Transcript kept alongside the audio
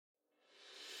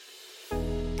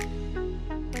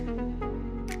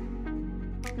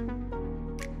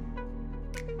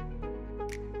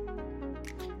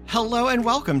Hello and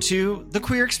welcome to The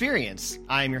Queer Experience.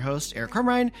 I am your host, Eric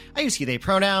Crumrine. I use he, they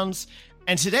pronouns.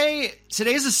 And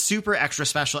today's a super extra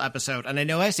special episode. And I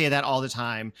know I say that all the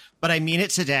time, but I mean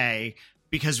it today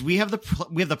because we have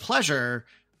the pleasure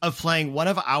of playing one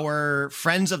of our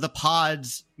Friends of the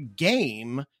Pod's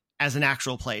game as an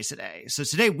actual play today. So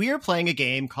today we are playing a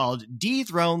game called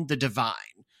Dethrone the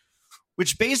Divine,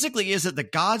 which basically is that the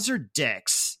gods are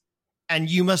dicks and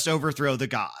you must overthrow the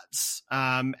gods.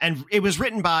 And it was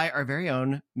written by our very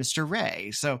own Mr.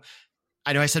 Ray. So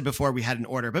I know I said before we had an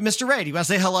order, but Mr. Ray, do you want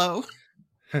to say hello?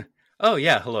 Oh,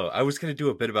 yeah, hello. I was going to do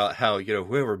a bit about how,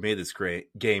 whoever made this great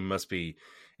game must be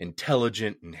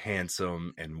intelligent and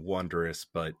handsome and wondrous,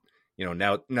 but,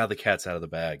 now the cat's out of the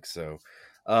bag, so...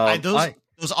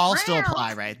 those all still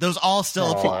apply, right? Those all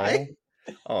still apply.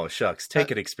 Oh, shucks.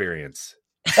 Take an experience.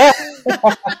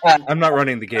 I'm not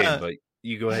running the game, but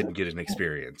you go ahead and get an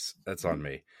experience. That's on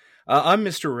me. I'm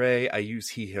Mr. Ray. I use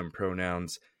he, him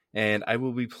pronouns, and I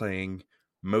will be playing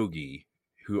Mogi,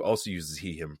 who also uses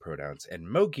he, him pronouns. And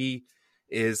Mogi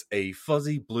is a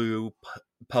fuzzy blue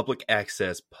public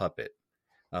access puppet.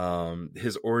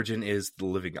 His origin is the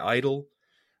living idol.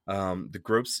 The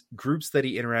groups that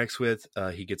he interacts with,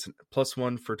 he gets a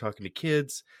 +1 for talking to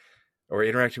kids or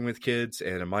interacting with kids,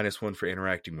 and a -1 for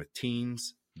interacting with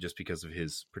teens, just because of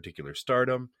his particular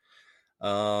stardom.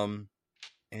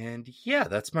 And yeah,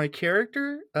 that's my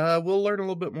character. We'll learn a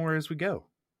little bit more as we go.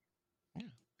 Yeah.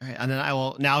 All right, and then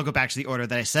I'll go back to the order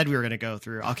that I said we were going to go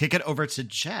through. I'll kick it over to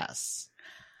Jess.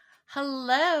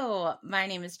 Hello, my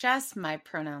name is Jess. My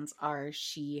pronouns are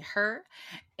she, her,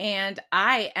 and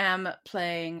I am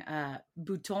playing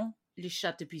Bouton le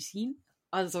chat de piscine,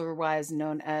 otherwise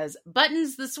known as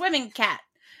Buttons the swimming cat,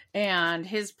 and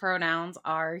his pronouns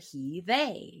are he,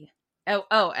 they.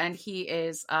 Oh, and he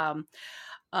is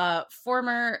a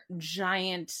former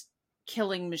giant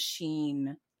killing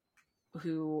machine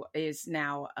who is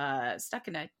now stuck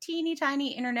in a teeny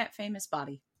tiny internet famous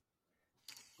body.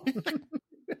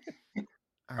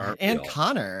 All right. And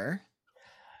Connor.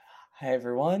 Hi,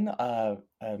 everyone. My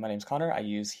name's Connor. I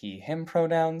use he, him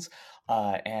pronouns,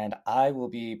 and I will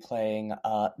be playing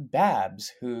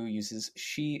Babs, who uses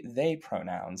she, they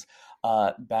pronouns.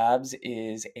 Babs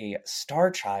is a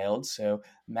star child, so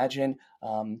imagine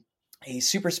a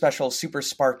super special, super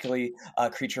sparkly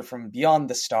creature from beyond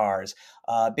the stars.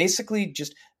 Basically,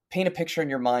 just paint a picture in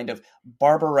your mind of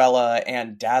Barbarella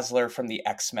and Dazzler from the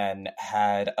X-Men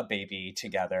had a baby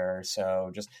together. So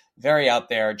just very out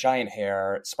there, giant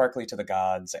hair, sparkly to the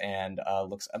gods, and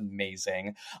looks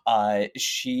amazing.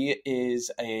 She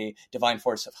is a divine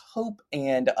force of hope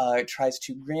and tries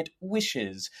to grant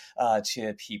wishes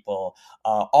to people,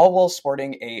 all while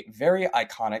sporting a very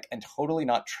iconic and totally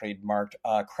not trademarked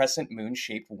crescent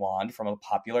moon-shaped wand from a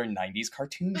popular 90s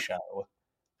cartoon show.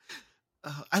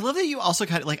 I love that you also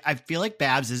kind of I feel like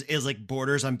Babs is like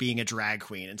borders on being a drag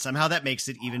queen, and somehow that makes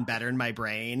it even better in my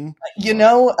brain. When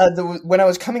I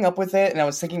was coming up with it and I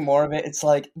was thinking more of it, it's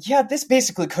like, yeah, this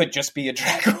basically could just be a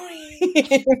drag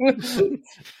queen.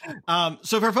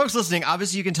 So for folks listening,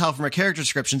 obviously you can tell from our character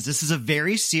descriptions, this is a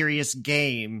very serious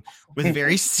game with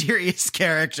very serious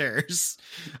characters.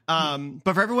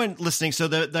 But for everyone listening, so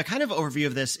the kind of overview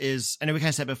of this is, I know we kind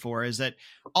of said before, is that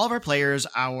all of our players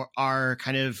are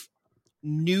kind of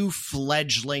new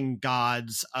fledgling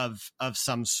gods of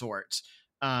some sort,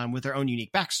 with their own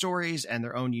unique backstories and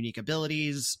their own unique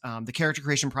abilities. The character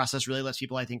creation process really lets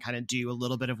people, I think, kind of do a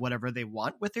little bit of whatever they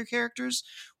want with their characters,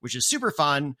 which is super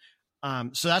fun.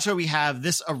 So that's why we have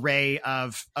this array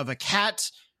of a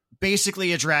cat,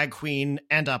 basically a drag queen,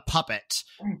 and a puppet,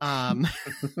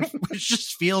 which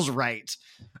just feels right.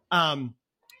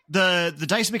 The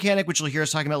dice mechanic, which you'll hear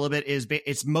us talking about a little bit,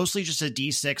 it's mostly just a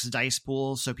D6 dice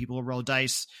pool. So people will roll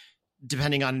dice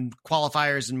depending on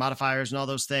qualifiers and modifiers and all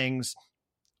those things.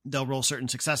 They'll roll certain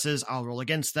successes. I'll roll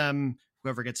against them.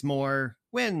 Whoever gets more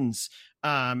wins.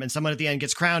 And someone at the end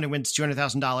gets crowned and wins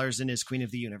 $200,000 and is queen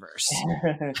of the universe.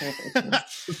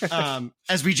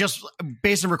 As we just,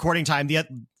 based on recording time,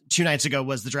 2 nights ago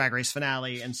was the Drag Race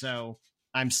finale. And so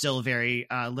I'm still very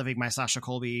living my Sasha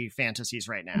Colby fantasies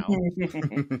right now.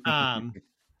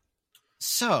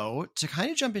 So to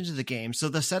kind of jump into the game, so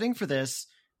the setting for this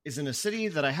is in a city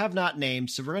that I have not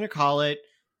named, so we're going to call it.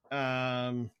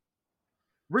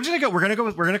 We're gonna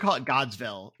call it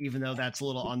Godsville, even though that's a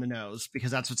little on the nose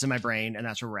because that's what's in my brain and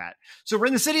that's where we're at. So we're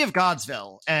in the city of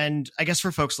Godsville, and I guess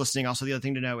for folks listening, also the other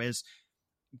thing to know is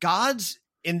gods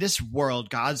in this world,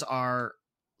 gods are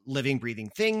living,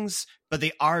 breathing things, but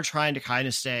they are trying to kind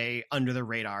of stay under the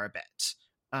radar a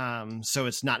bit. So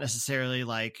it's not necessarily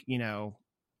like,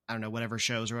 I don't know, whatever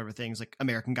shows or whatever things like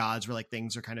American Gods where like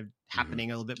things are kind of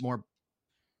happening a little bit more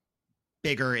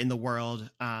bigger in the world.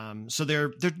 So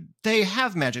they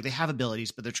have magic, they have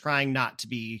abilities, but they're trying not to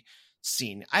be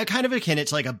seen. I kind of akin it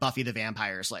to like a Buffy the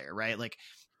Vampire Slayer, right? Like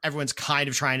everyone's kind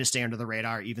of trying to stay under the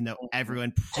radar, even though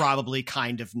everyone probably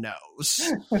kind of knows.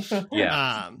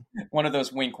 Yeah. One of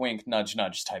those wink, wink, nudge,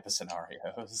 nudge type of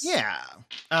scenarios. Yeah.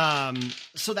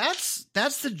 So that's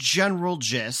the general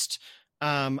gist.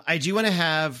 I do want to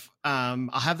have, I'll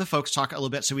have the folks talk a little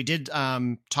bit. So we did,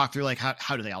 talk through like,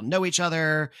 how do they all know each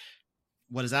other?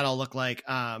 What does that all look like?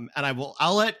 And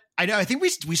I think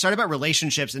we started about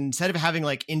relationships, and instead of having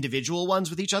like individual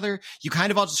ones with each other, you kind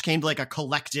of all just came to like a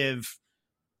collective,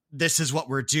 this is what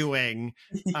we're doing.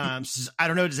 So I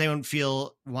don't know. Does anyone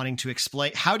feel wanting to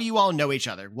explain? How do you all know each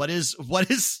other? What is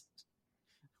this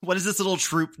little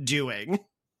troop doing?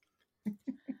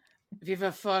 We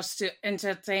were forced to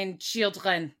entertain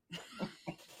children.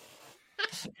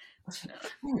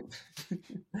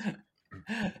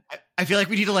 I feel like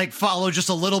we need to like follow just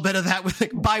a little bit of that with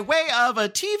like, by way of a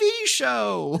TV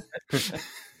show.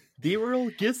 They were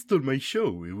all guests on my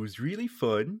show. It was really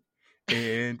fun,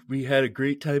 and we had a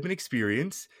great time and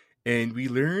experience, and we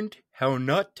learned how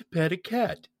not to pet a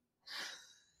cat.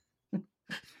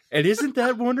 And isn't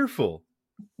that wonderful?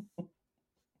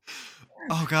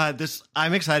 Oh God,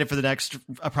 I'm excited for the next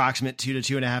approximate 2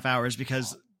 to 2.5 hours,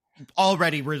 because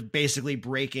already we're basically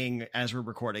breaking as we're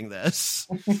recording this.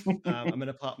 I'm going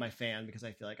to pull up my fan because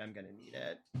I feel like I'm going to need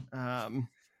it.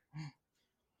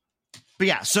 But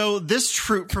yeah, so this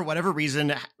troupe, for whatever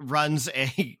reason, runs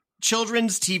a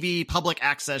children's TV public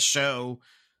access show.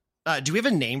 Do we have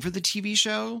a name for the TV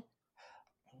show?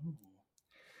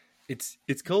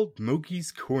 It's called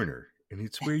Mogi's Corner, and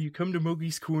it's where you come to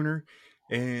Mogi's Corner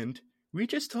and we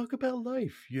just talk about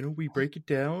life. You know, we break it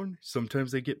down.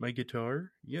 Sometimes I get my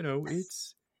guitar. You know,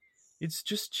 it's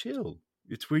just chill.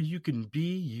 It's where you can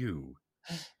be you.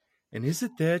 And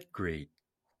isn't that great?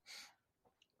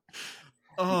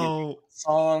 Oh,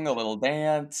 Song, a little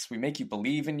dance. We make you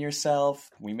believe in yourself.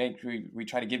 We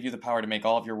try to give you the power to make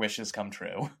all of your wishes come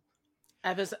true.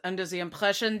 I was under the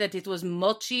impression that it was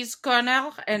Mochi's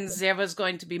corner, and there was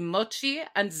going to be Mochi,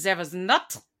 and there was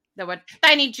not. There were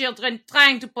tiny children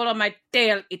trying to pull on my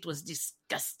tail. It was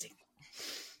disgusting.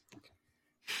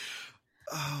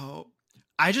 Oh,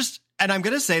 and I'm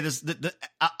going to say this,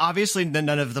 obviously none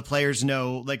of the players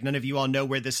know, like none of you all know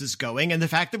where this is going. And the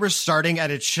fact that we're starting at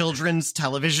a children's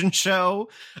television show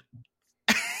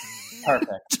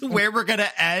Perfect. to where we're going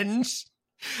to end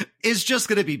is just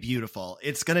going to be beautiful.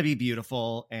 It's going to be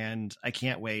beautiful. And I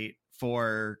can't wait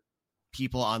for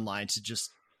people online to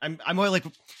just, I'm more like,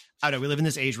 I don't know, we live in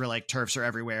this age where like turfs are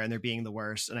everywhere and they're being the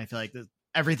worst. And I feel like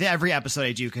every episode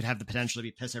I do could have the potential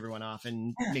to piss everyone off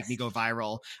and make me go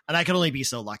viral. And I can only be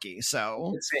so lucky.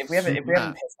 So if we haven't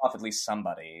pissed off at least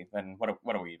somebody, then what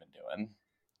are we even doing?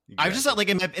 Exactly. I've just thought, like,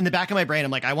 in the back of my brain,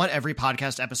 I'm like, I want every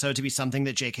podcast episode to be something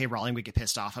that J.K. Rowling would get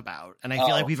pissed off about. And I feel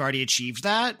like we've already achieved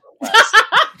that.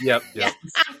 Yep.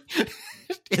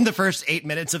 In the first 8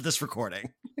 minutes of this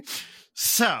recording.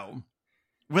 So,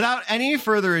 without any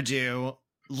further ado,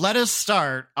 let us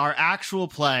start our actual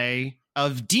play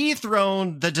of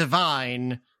Dethrone the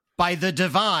Divine by the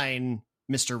divine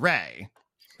Mr. Ray.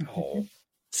 Oh,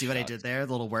 see what I did there?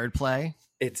 The little wordplay.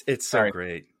 It's so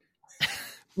great.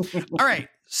 All right.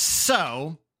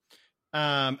 So,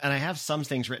 and I have some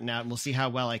things written out, and we'll see how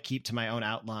well I keep to my own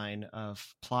outline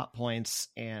of plot points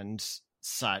and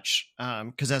such.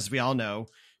 Because as we all know,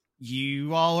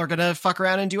 you all are going to fuck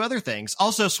around and do other things.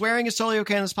 Also, swearing is totally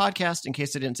okay on this podcast, in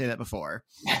case I didn't say that before.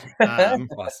 Awesome.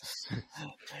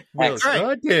 Well, right.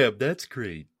 goddamn, that's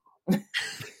great. But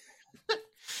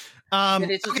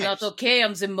it was not okay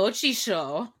on the Mochi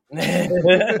show.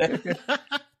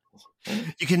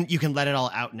 You can let it all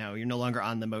out now. You're no longer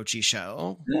on the Mochi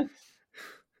show.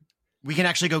 We can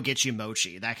actually go get you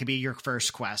Mochi. That could be your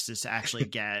first quest, is to actually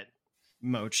get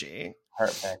Mochi.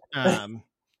 Perfect.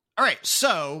 All right,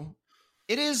 so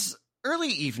it is early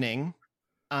evening.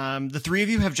 The three of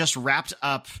you have just wrapped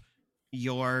up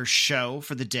your show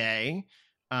for the day.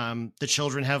 The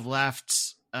children have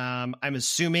left. I'm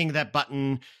assuming that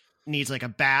Button needs like a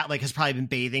bath, like has probably been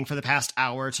bathing for the past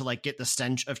hour to like get the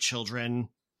stench of children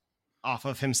off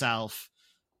of himself.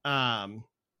 And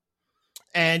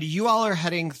you all are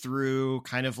heading through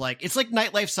kind of like, it's like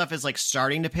nightlife stuff is like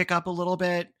starting to pick up a little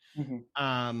bit.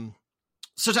 Mm-hmm.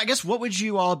 So I guess what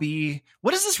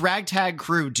does this ragtag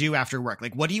crew do after work?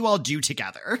 Like, what do you all do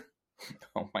together?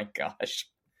 Oh my gosh.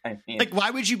 I mean, like,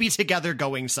 why would you be together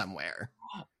going somewhere?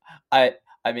 I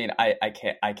mean,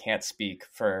 I can't speak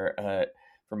for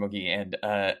Moogie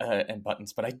and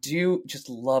Buttons, but I do just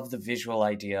love the visual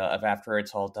idea of after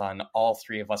it's all done, all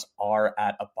three of us are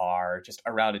at a bar, just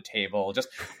around a table, just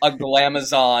a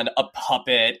glamazon, a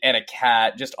puppet, and a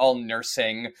cat, just all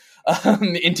nursing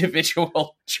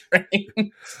individual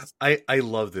drinks. I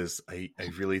love this. I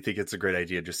really think it's a great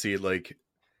idea. Just see like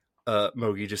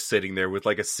Moogie just sitting there with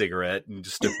like a cigarette and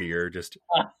just a beer, just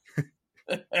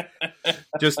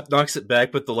knocks it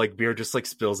back, but the like beer just like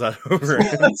spills out over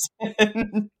it.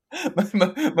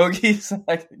 Moogie's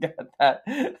like got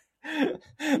that.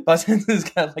 Buttons has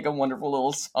got like a wonderful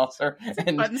little saucer,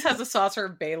 and Buttons has a saucer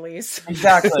of Baileys.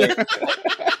 Exactly.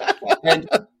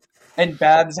 and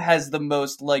Babs has the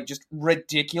most like just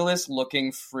ridiculous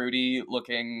looking, fruity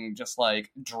looking, just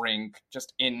like drink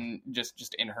just in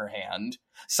her hand.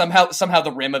 Somehow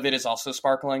the rim of it is also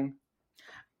sparkling.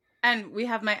 And we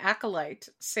have my acolyte,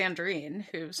 Sandrine,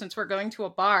 who, since we're going to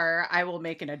a bar, I will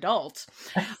make an adult.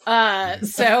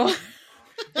 So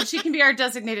she can be our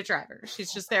designated driver.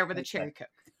 She's just there with a cherry Coke.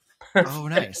 Oh,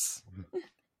 nice.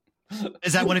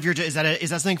 Is that one of your, is that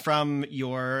something from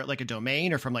your, like a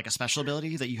domain or from like a special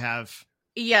ability that you have?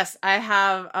 Yes, I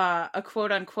have a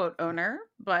quote unquote owner,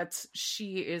 but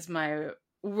she is my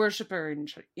worshiper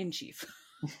in chief.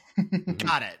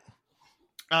 Got it.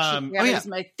 She gathers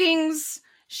my things.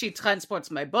 She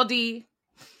transports my body.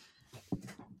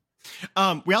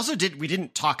 We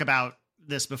didn't talk about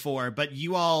this before, but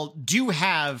you all do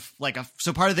have like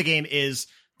so part of the game is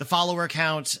the follower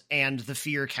count and the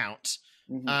fear count,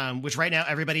 which right now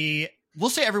we'll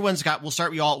say we'll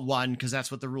start you all at 1 because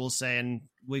that's what the rules say. And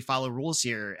we follow rules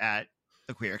here at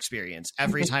the Queer Experience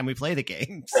every time we play the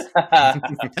games.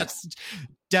 That's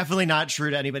definitely not true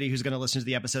to anybody who's going to listen to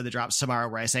the episode that drops tomorrow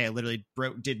where I say I literally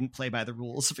didn't play by the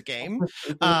rules of a game.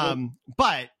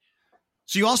 But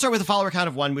so you all start with a follower count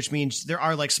of 1, which means there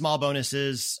are like small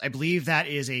bonuses. I believe that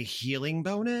is a healing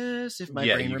bonus. If my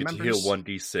brain remembers, get to heal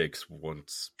 1d6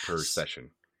 once per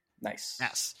session. Nice.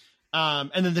 Yes.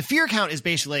 And then the fear count is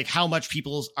basically like how much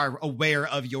people are aware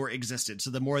of your existence.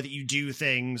 So the more that you do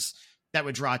things that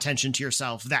would draw attention to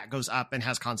yourself, that goes up and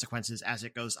has consequences as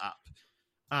it goes up.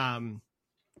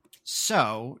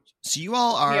 So you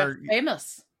all are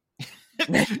famous.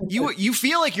 you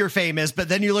feel like you're famous, but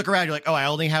then you look around, you're like, oh, I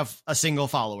only have a single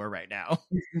follower right now.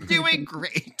 Doing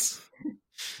great.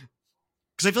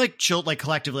 Because I feel like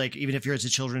collectively, like even if you're a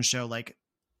children's show, like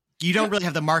you don't really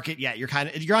have the market yet. You're on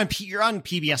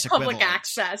PBS equivalent. Public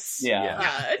access.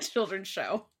 Yeah. Children's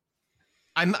show.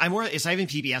 I'm more. It's not even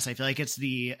PBS. I feel like it's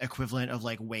the equivalent of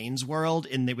like Wayne's World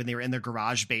when they were in their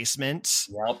garage basement.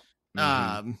 Yep.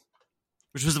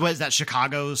 Which was that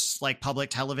Chicago's like public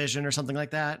television or something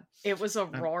like that. It was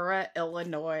Aurora,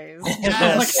 Illinois. Yes.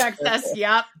 Public access.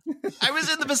 Yep. I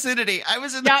was in the vicinity. I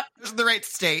was in the right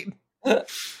state.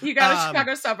 You got a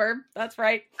Chicago suburb. That's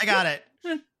right. I got it.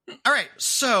 All right.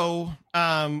 So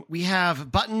we have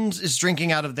Buttons is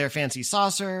drinking out of their fancy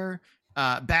saucer.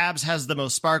 Babs has the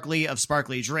most sparkly of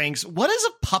sparkly drinks. What is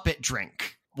a puppet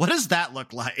drink? What does that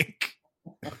look like?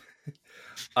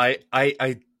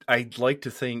 I'd like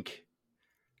to think,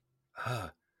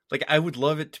 like I would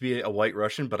love it to be a White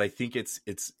Russian, but I think it's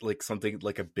like something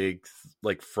like a big,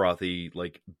 like frothy,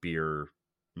 like beer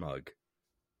mug.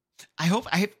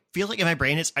 I feel like in my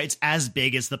brain it's as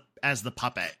big as the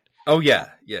puppet. Oh yeah.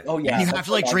 Oh yeah. And you have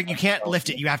to like drink. You can't lift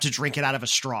it. You have to drink it out of a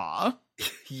straw.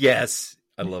 Yes,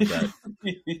 I love that.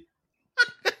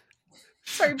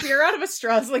 Sorry, beer out of a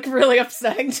straw is like really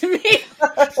upsetting to me.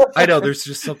 I know there's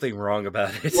just something wrong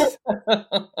about it.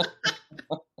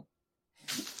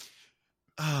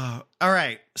 All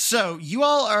right. So you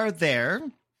all are there.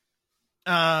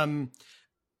 And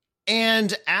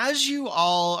as you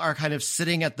all are kind of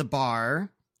sitting at the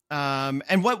bar,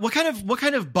 and what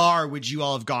kind of bar would you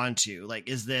all have gone to? Like,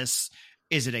 is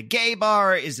it a gay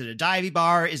bar? Is it a divey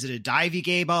bar? Is it a divey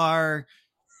gay bar?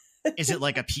 Is it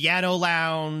like a piano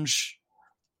lounge?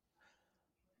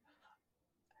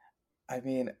 I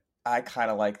mean, I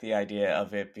kind of like the idea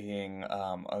of it being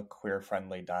a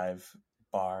queer-friendly dive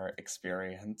bar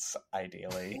experience,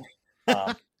 ideally.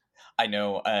 I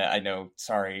know.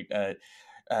 Sorry,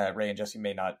 Ray and Jesse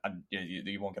may not.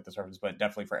 You won't get this reference, but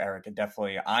definitely for Eric, and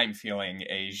definitely I'm feeling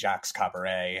a Jacques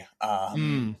Cabaret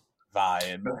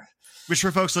vibe. Which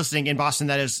for folks listening in Boston,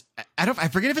 that is, I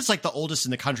forget if it's like the oldest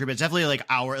in the country, but it's definitely like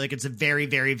it's a very,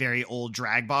 very, very old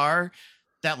drag bar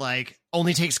that like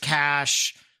only takes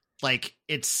cash. Like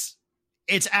it's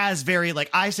as very like,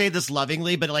 I say this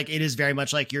lovingly, but like it is very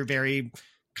much like your very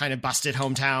kind of busted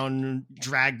hometown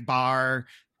drag bar.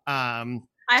 I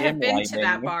have been to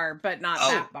that bar, but not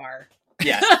that bar.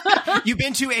 Yeah. You've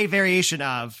been to a variation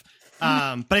of.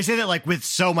 But I say that like with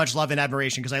so much love and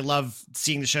admiration because I love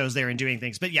seeing the shows there and doing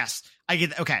things. But yes, I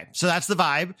get okay. So that's the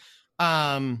vibe.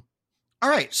 All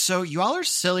right, so you all are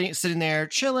sitting there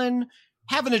chilling,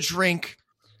 having a drink,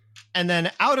 and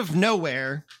then out of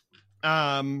nowhere,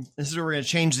 this is where we're going to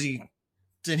change the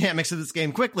dynamics of this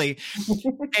game quickly.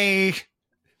 A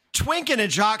twink in a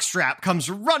jockstrap comes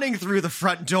running through the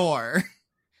front door,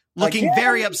 looking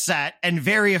very upset and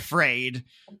very afraid,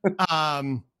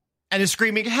 and is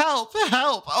screaming, "Help!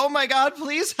 Help! Oh my God,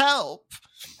 please help!"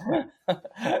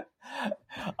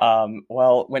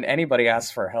 Well, when anybody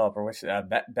asks for help or wish,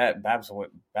 Babs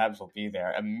will be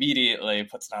there. Immediately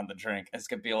puts down the drink. It's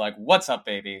gonna be like, "What's up,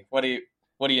 baby? What do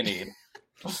you need?"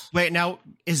 Wait, now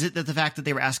is it that the fact that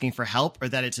they were asking for help, or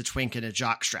that it's a twink in a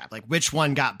jockstrap? Like, which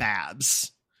one got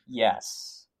Babs?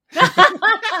 Yes.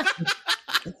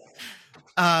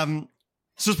 So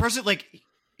this person, like,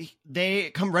 they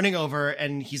come running over,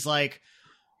 and he's like,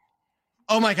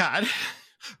 "Oh my God,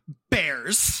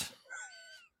 bears!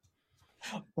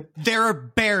 There are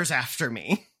bears after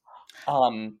me."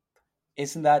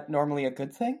 Isn't that normally a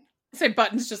good thing? Say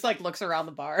Buttons just like looks around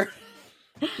the bar.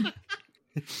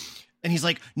 And he's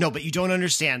like, "No, but you don't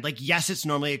understand. Like, yes, it's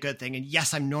normally a good thing. And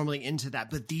yes, I'm normally into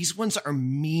that. But these ones are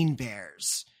mean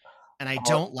bears. And I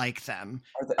don't like them.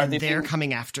 They're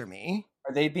coming after me."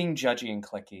 Are they being judgy and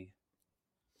clicky?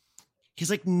 He's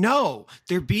like, "No,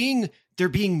 they're being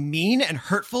mean and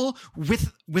hurtful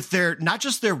with their, not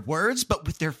just their words, but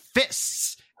with their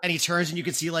fists." And he turns and you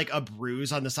can see like a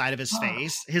bruise on the side of his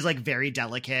face, his like very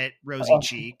delicate rosy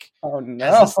cheek. Oh no.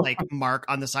 Has this like mark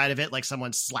on the side of it, like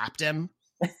someone slapped him.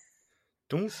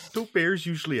 Don't bears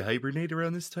usually hibernate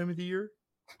around this time of the year?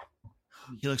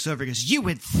 He looks over and goes, "You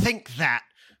would think that,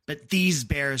 but these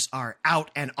bears are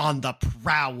out and on the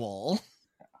prowl."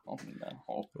 Oh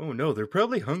no. Oh no, they're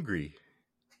probably hungry.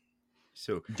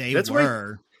 So that's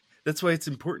why it's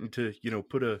important to,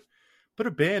 put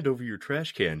a band over your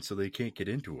trash can so they can't get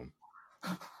into them.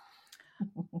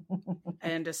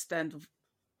 I understand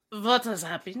what has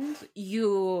happened.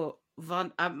 You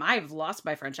want... I've lost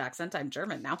my French accent. I'm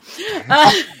German now.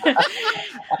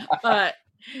 But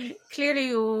clearly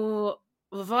you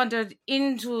wandered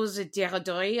into the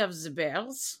territory of the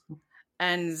bears,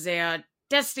 and they are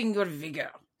testing your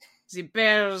vigor. The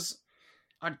bears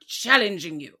are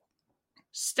challenging you.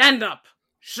 Stand up.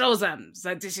 Show them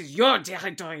that this is your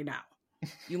territory now.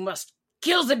 You must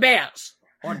kill the bears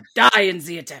or die in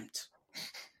the attempt.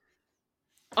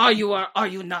 Are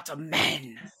you not a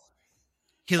man?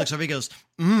 He looks over and goes,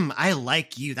 "I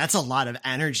like you. That's a lot of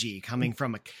energy coming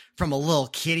from a little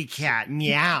kitty cat.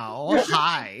 Meow.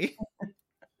 Hi."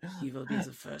 You will be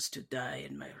the first to die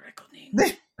in my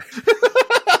reckoning.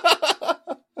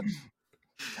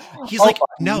 He's like,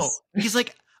 "No." He's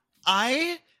like,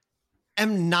 "I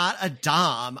am not a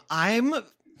dom. I'm,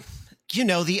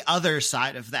 the other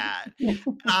side of that.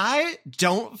 I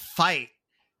don't fight.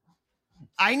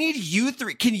 I need you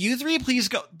three. Can you three please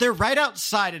go? They're right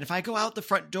outside. And if I go out the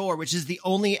front door, which is the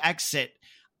only exit,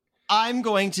 I'm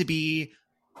going to be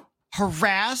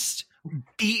harassed,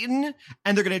 beaten,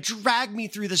 and they're going to drag me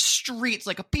through the streets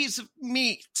like a piece of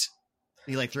meat."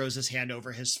 He like throws his hand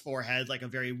over his forehead like a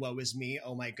very woe is me.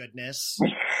 Oh my goodness.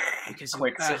 Because you are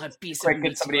a piece of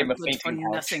meat, you are good for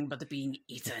nothing but being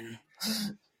eaten.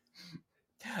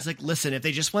 He's like, "Listen, if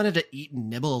they just wanted to eat and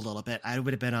nibble a little bit, I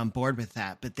would have been on board with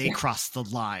that, but they crossed the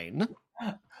line."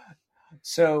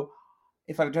 So,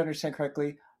 if I would understand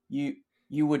correctly, you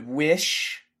would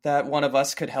wish that one of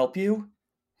us could help you?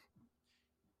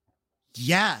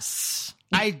 Yes,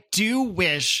 I do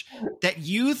wish that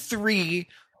you three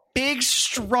big,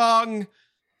 strong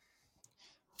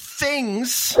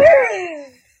things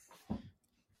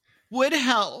would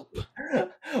help.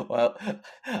 Well,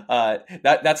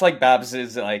 that's like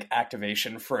Babs's like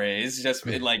activation phrase. Just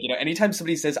like, anytime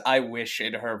somebody says "I wish"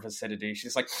 in her vicinity,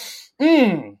 she's like,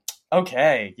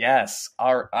 "Okay, yes,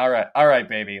 all right,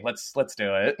 baby, let's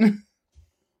do it."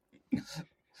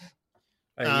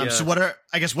 So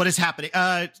what is happening?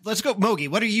 Let's go, Mogi.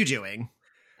 What are you doing?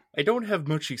 I don't have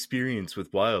much experience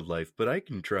with wildlife, but I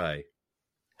can try.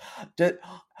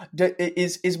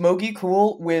 Is Mogi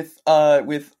cool with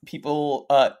people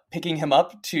picking him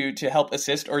up to help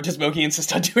assist, or does Mogi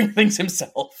insist on doing things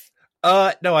himself?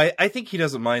 No, I think he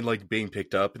doesn't mind like being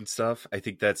picked up and stuff. I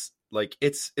think that's like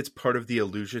it's part of the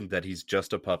illusion that he's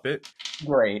just a puppet.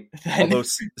 Great. Although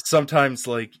sometimes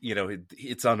like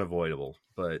it's unavoidable.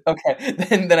 But okay,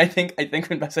 then I think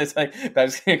when Babs says like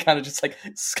Babs gonna kind of just like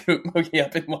scoop Mogi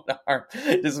up in one arm,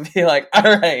 just be like,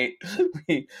 "All right,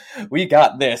 we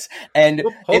got this." And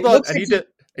hold on,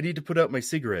 I need to put out my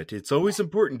cigarette. It's always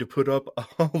important to put up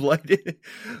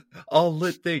all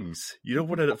lit things. You don't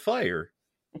want to fire.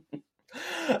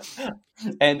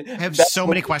 And I have so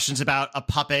many questions about a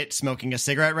puppet smoking a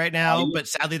cigarette right now, but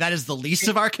sadly that is the least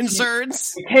of our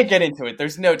concerns. We can't get into it.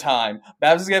 There's no time.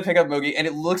 Babs is gonna pick up Mogi, and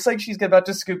it looks like she's about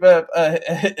to scoop up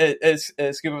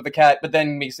the cat, but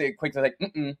then makes it quick. Like,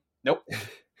 nope,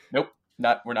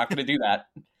 we're not gonna do that.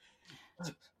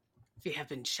 We have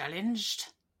been challenged,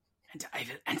 and I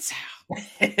will answer.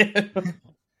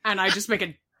 And I just make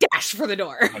a dash for the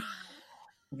door.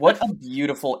 What a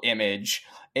beautiful image!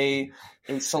 A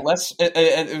celestial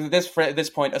at this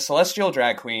point, a celestial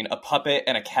drag queen, a puppet,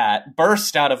 and a cat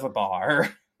burst out of a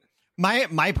bar.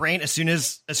 My brain, as soon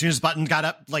as Button got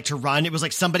up like to run, it was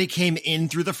like somebody came in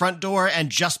through the front door, and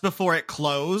just before it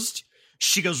closed,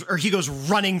 he goes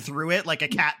running through it like a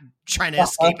cat trying to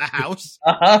escape a house.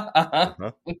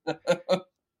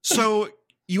 So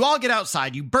you all get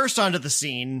outside, you burst onto the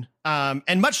scene,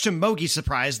 and much to Mogi's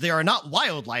surprise, there are not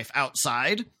wildlife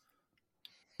outside,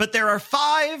 but there are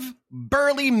 5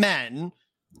 burly men,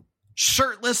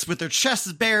 shirtless with their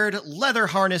chests bared, leather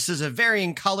harnesses of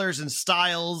varying colors and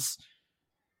styles,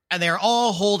 and they're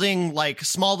all holding like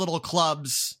small little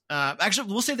clubs.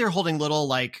 Actually, we'll say they're holding little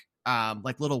like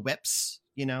little whips,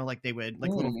 you know, like they would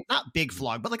like little, not big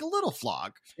flog, but like a little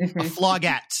flog, a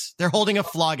flogette. They're holding a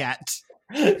flogette.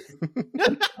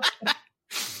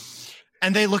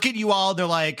 And they look at you all, they're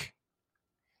like,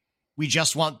 we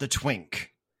just want the twink.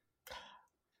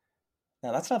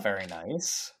 Now, that's not very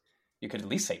nice. You could at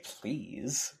least say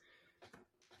please.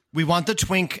 We want the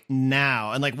twink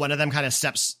now. And like one of them kind of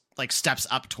steps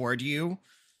up toward you.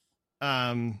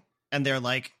 And they're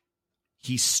like,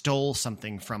 he stole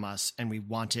something from us and we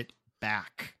want it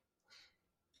back.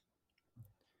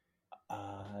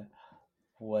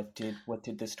 What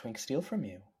did this twink steal from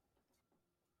you?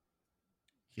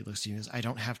 He looks at you and says, I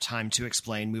don't have time to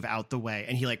explain. Move out the way.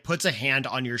 And he like puts a hand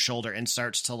on your shoulder and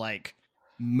starts to like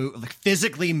move, like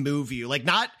physically move you, like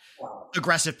not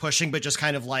aggressive pushing, but just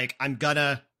kind of like, I'm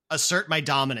gonna assert my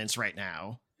dominance right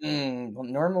now. Well,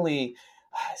 normally,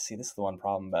 see, this is the one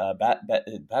problem.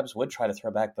 Babs would try to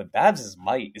throw back, but Babs's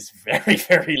might is very,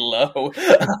 very low.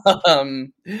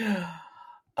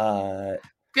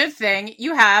 Good thing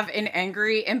you have an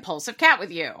angry, impulsive cat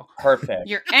with you. Perfect.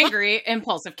 Your angry,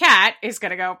 impulsive cat is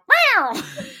going to go meow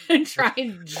and try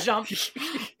and jump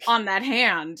on that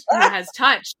hand that has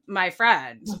touched my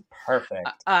friend. Perfect.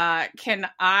 Can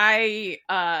I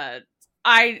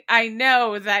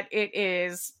know that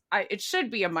it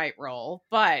should be a might roll,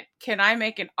 but can I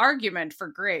make an argument for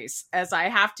grace as I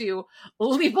have to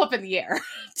leap up in the air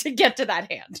to get to that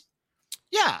hand?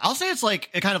 Yeah, I'll say it's like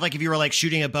kind of like if you were like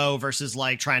shooting a bow versus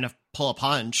like trying to pull a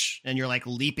punch and you're like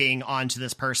leaping onto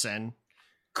this person.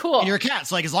 Cool. And you're a cat,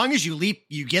 so like as long as you leap,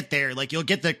 you get there. Like you'll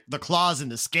get the claws in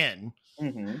the skin.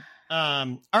 Mm-hmm.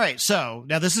 All right, so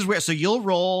now this is where you'll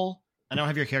roll. I don't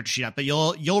have your character sheet up, but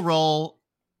you'll roll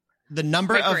the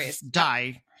number of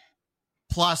die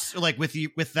plus like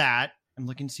with that. I'm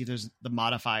looking to see if there's the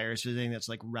modifiers for anything that's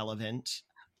like relevant.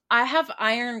 I have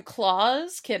iron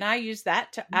claws. Can I use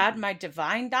that to add my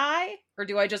divine die? Or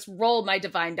do I just roll my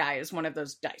divine die as one of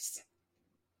those dice?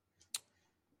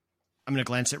 I'm going to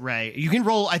glance at Ray. You can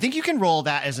roll, I think you can roll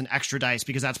that as an extra dice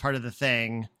because that's part of the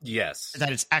thing. Yes.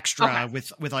 That it's extra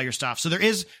with all your stuff. So there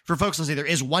is, for folks, let's say there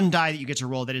is one die that you get to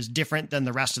roll that is different than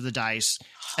the rest of the dice.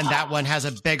 And that one has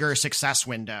a bigger success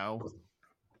window.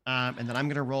 And then I'm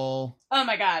going to roll. Oh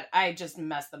my God. I just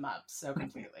messed them up so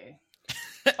completely.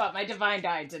 But my divine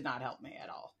die did not help me at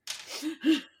all.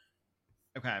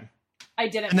 Okay. I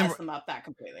didn't mess them up that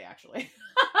completely, actually.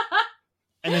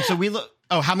 And then so we look.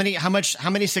 Oh, how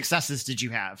many successes did you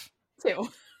have?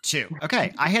 2.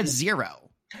 Okay, I had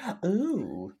 0.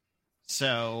 Ooh.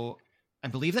 So I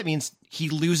believe that means he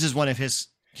loses one of his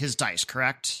dice.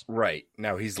 Correct. Right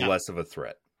now he's less of a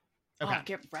threat. Okay. Oh,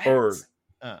 get right.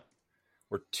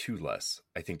 Or 2 less.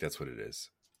 I think that's what it is.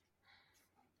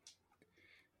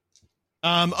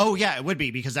 Oh yeah, it would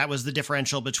be because that was the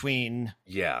differential between.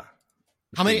 Yeah.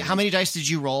 How many dice did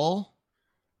you roll?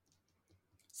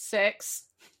 6.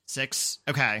 6.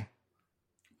 Okay.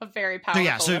 A very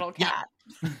powerful little cat.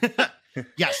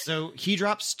 Yeah. So he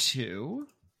drops 2.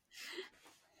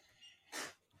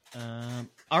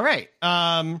 All right.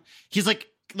 He's like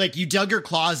you dug your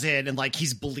claws in and like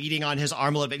he's bleeding on his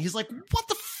arm a little bit. He's like, what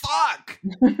the fuck?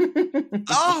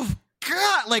 Oh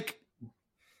God. Like,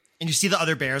 and you see the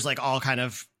other bears like all kind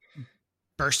of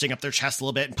bursting up their chest a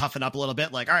little bit and puffing up a little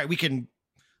bit. Like, all right,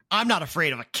 I'm not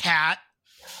afraid of a cat.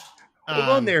 Hold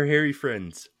on there, hairy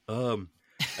friends.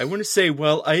 I want to say,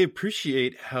 well, I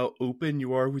appreciate how open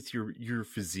you are with your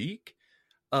physique.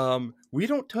 We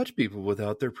don't touch people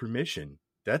without their permission.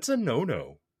 That's a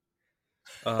no-no.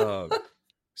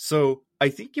 So I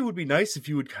think it would be nice if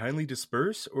you would kindly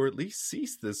disperse or at least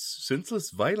cease this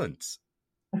senseless violence.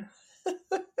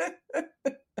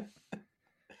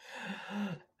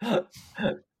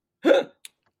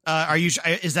 Are you?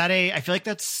 Is that a? I feel like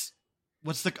that's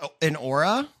what's an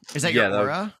aura? Is that your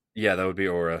aura? That would be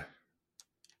aura.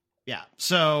 Yeah.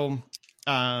 So,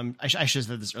 I should have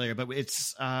said this earlier, but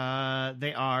it's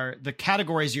they are the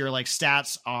categories. Your like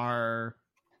stats are.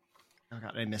 Oh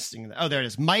god, I'm missing that. Oh, there it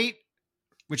is. Might,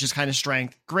 which is kind of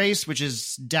strength. Grace, which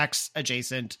is dex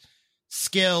adjacent.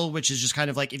 Skill, which is just kind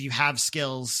of like if you have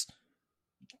skills,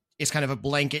 it's kind of a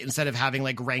blanket instead of having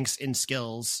like ranks in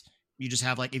skills. You just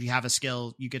have like, if you have a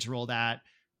skill, you get to roll that.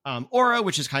 Aura,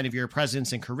 which is kind of your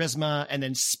presence and charisma. And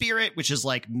then spirit, which is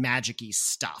like magic-y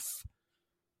stuff.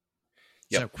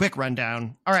 Yep. So quick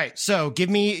rundown. All right. So give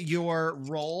me your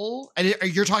roll. And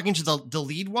you're talking to the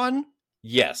lead one?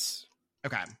 Yes.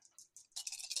 Okay.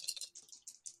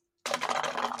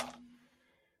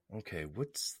 Okay.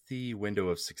 What's the window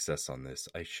of success on this?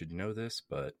 I should know this,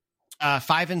 but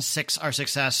 5 and 6 are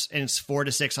success, and it's 4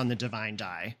 to 6 on the divine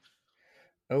die.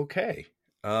 Okay.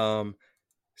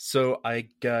 So I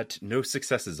got no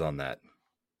successes on that.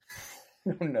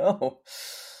 Oh, no.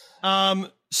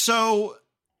 So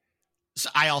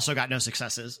I also got no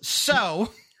successes.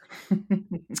 So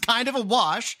it's kind of a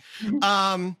wash. So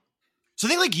I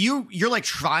think like you're like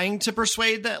trying to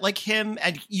persuade that like him,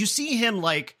 and you see him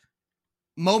like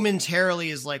momentarily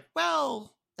is like,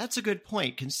 well, that's a good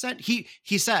point. Consent. He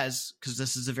says, because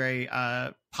this is a very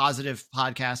positive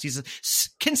podcast. He says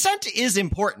consent is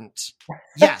important.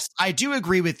 Yes, I do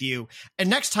agree with you. And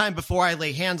next time before I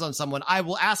lay hands on someone, I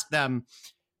will ask them.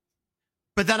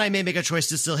 But then I may make a choice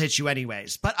to still hit you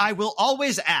anyways. But I will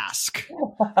always ask.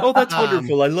 Oh, that's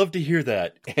wonderful. I love to hear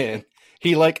that. And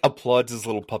he like applauds his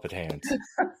little puppet hands.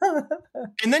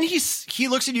 And then he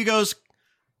looks at you, goes,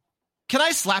 "Can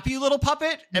I slap you, little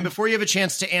puppet?" And before you have a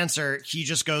chance to answer, he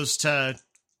just goes to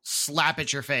slap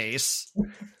at your face.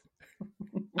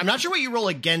 I'm not sure what you roll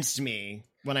against me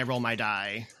when I roll my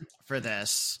die for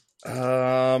this.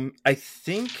 I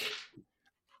think.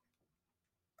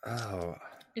 Oh.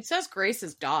 It says Grace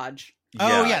is dodge.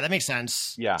 Oh, yeah, that makes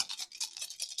sense. Yeah.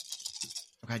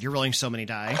 Oh, God, you're rolling so many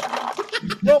die.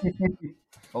 Nope.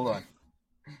 Hold on.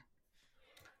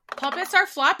 Puppets are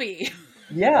floppy.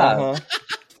 Yeah. Uh-huh.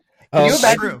 Can you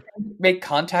imagine make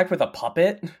contact with a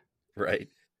puppet? Right.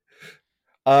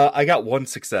 I got 1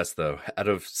 success, though, out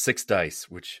of 6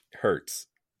 dice, which hurts.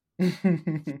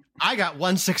 I got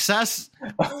 1 success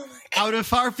out of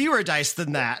far fewer dice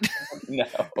than that. No.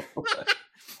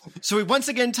 So we once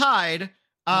again tied.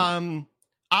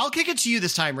 I'll kick it to you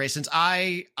this time, Ray, since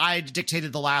I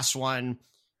dictated the last one.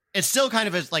 It's still kind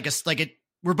of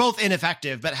we're both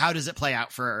ineffective, but how does it play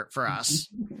out for us?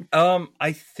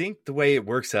 I think the way it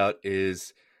works out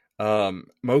is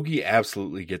Mogi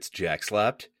absolutely gets jack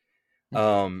slapped.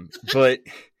 But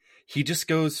he just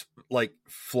goes like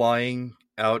flying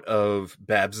out of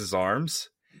Babs's arms.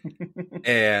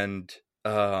 And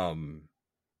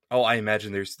I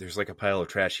imagine there's like a pile of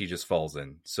trash he just falls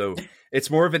in. So it's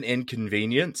more of an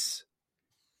inconvenience.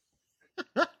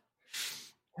 All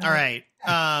right.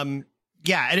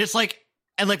 Yeah, and it's like,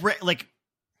 and like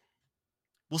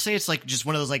we'll say it's like just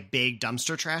one of those like big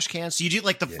dumpster trash cans. So you do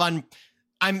like the fun.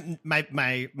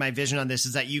 My vision on this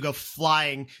is that you go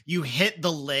flying, you hit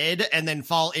the lid, and then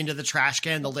fall into the trash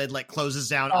can. The lid like closes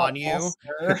down on you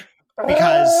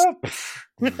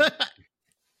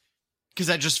because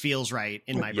that just feels right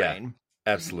in my brain.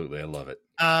 Absolutely, I love it.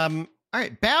 All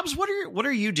right, Babs, what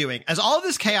are you doing as all of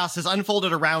this chaos has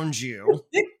unfolded around you?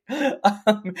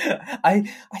 I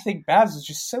think Babs was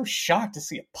just so shocked to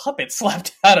see a puppet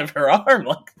slapped out of her arm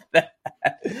like that.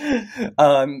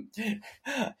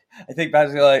 I think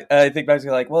Babs is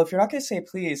like, well, if you're not going to say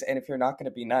please, and if you're not going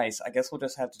to be nice, I guess we'll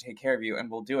just have to take care of you,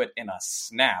 and we'll do it in a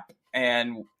snap.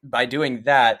 And by doing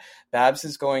that, Babs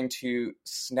is going to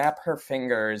snap her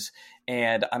fingers,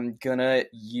 and I'm gonna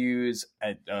use.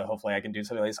 Hopefully, I can do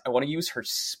something like this. I want to use her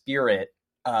spirit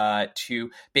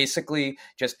to basically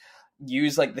just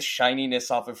use like the shininess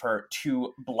off of her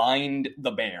to blind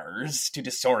the bears, to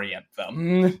disorient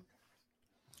them.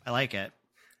 I like it.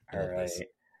 All right.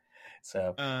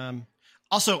 So,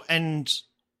 also, and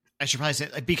I should probably say,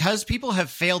 because people have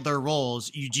failed their rolls,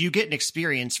 you get an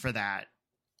experience for that.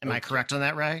 Am I correct on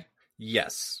that, Ray?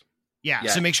 Yes. Yeah.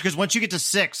 So make sure, because once you get to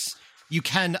 6, you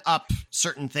can up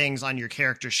certain things on your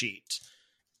character sheet.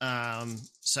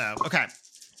 Okay.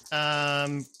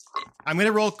 I'm going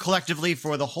to roll collectively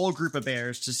for the whole group of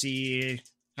bears to see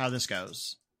how this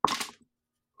goes.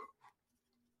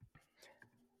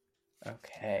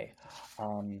 Okay.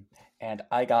 And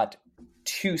I got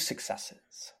 2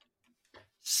 successes.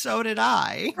 So did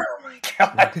I. Oh my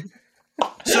god.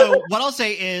 So what I'll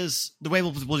say is, the way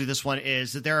we'll do this one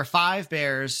is that there are 5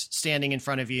 bears standing in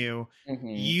front of you. Mm-hmm.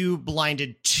 You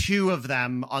blinded 2 of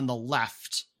them on the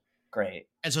left. Great.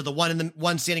 And so the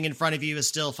one standing in front of you is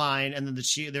still fine, and then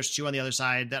there's 2 on the other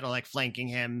side that are like flanking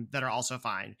him that are also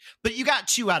fine. But you got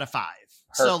 2 out of 5.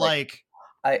 Perfect. So like,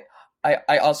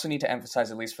 I also need to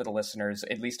emphasize, at least for the listeners,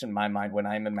 at least in my mind, when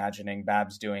I'm imagining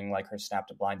Babs doing like her snap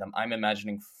to blind them, I'm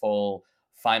imagining full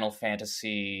Final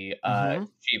Fantasy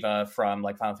Shiva from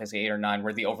like Final Fantasy 8 or 9,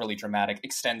 where the overly dramatic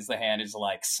extends the hand is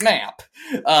like snap.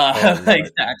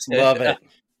 Like that's it. Love it.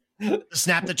 the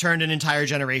snap that turned an entire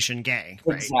generation gay.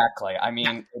 Right? Exactly. I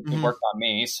mean, it worked on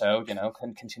me, so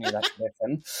can continue that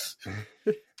tradition.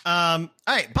 All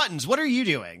right, Buttons, what are you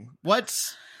doing? What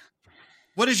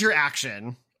is your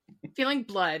action? Feeling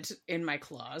blood in my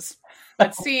claws,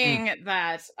 but seeing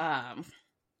that, I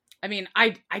mean,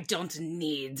 I don't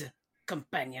need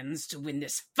companions to win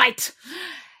this fight.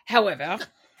 However,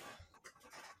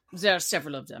 there are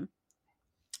several of them,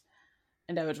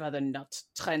 and I would rather not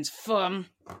transform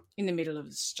in the middle of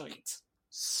the street.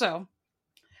 So,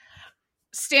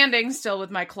 standing still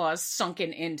with my claws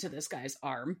sunken into this guy's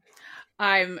arm,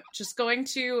 I'm just going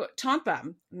to taunt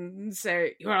them and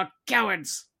say, "You're all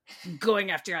cowards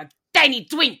going after a tiny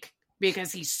twink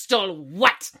because he stole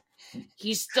what?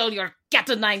 He stole your cat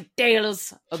o' nine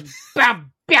tails, a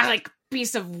barbaric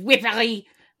piece of whippery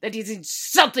that is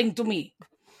insulting to me.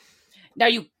 Now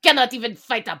you cannot even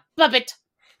fight a puppet.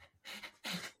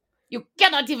 You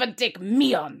cannot even take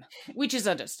me on, which is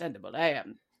understandable. I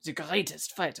am the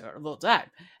greatest fighter of all time.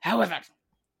 However,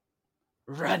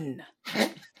 run,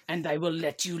 and I will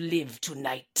let you live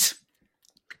tonight."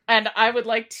 And I would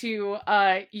like to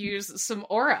use some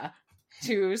aura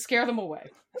to scare them away.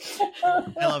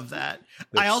 I love that.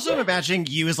 I also am imagining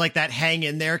you as like that hang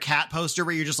in there cat poster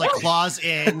where you're just like claws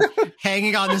in,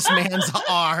 hanging on this man's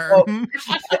arm.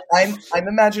 Well, I'm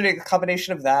imagining a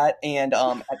combination of that and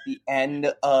at the end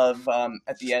of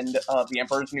The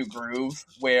Emperor's New Groove,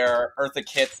 where Eartha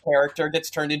Kitt's character gets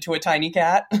turned into a tiny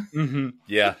cat. Mm-hmm.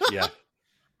 Yeah.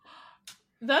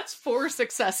 That's 4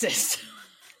 successes.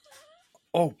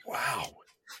 Oh wow.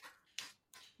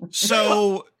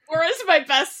 So 4 is my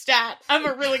best stat. I'm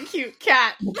a really cute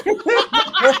cat.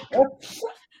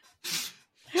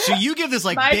 So you give this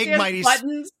like My big kid mighty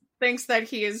Buttons thinks that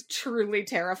he is truly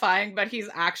terrifying, but he's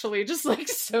actually just like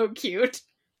so cute.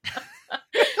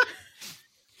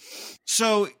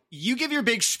 So you give your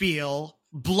big spiel.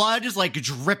 Blood is like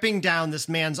dripping down this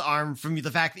man's arm from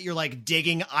the fact that you're like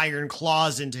digging iron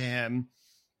claws into him.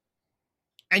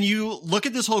 And you look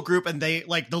at this whole group and they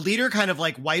like the leader kind of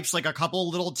like wipes like a couple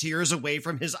little tears away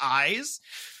from his eyes.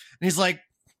 And he's like,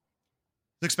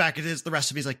 looks back at the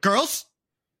rest of me. He's like, "Girls,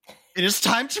 it is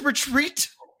time to retreat.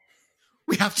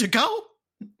 We have to go."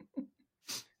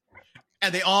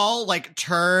 And they all like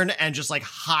turn and just like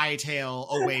hightail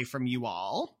away from you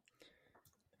all.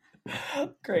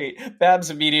 Great. Babs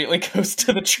immediately goes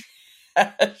to the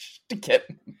trash to get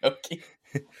Moki.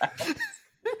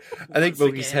 I think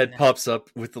Moki's head pops up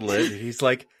with the lid, and he's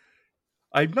like,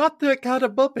 "I'm not that kind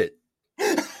of puppet."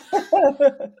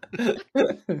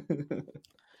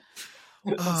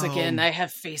 Once again, I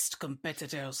have faced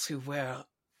competitors who were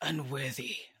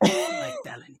unworthy of my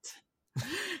talent.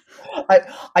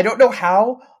 I don't know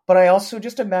how, but I also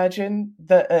just imagine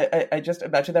that I just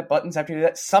imagine that Buttons, after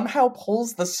that, somehow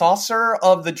pulls the saucer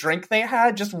of the drink they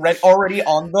had just already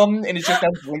on them and is just now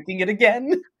drinking it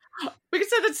again. We could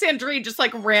say that Sandrine just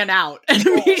like ran out and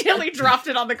immediately dropped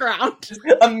it on the ground. Just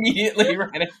immediately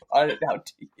ran it out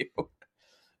to you.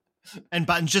 And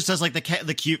Buttons just does like the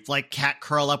cute like cat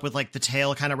curl up with like the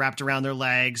tail kind of wrapped around their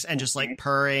legs and just like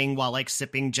purring while like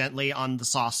sipping gently on the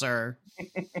saucer.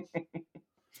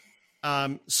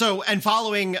 So and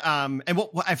following and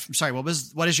I'm sorry, what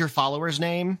is your follower's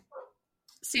name?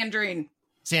 Sandrine.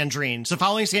 So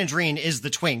following Sandrine is the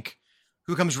Twink,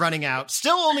 who comes running out,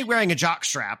 still only wearing a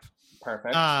jockstrap.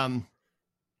 Perfect.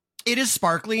 It is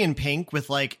sparkly and pink with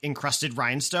like encrusted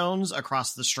rhinestones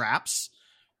across the straps.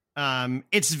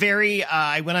 It's very,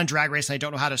 I went on Drag Race and I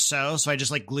don't know how to sew, so I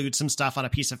just like glued some stuff on a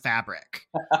piece of fabric.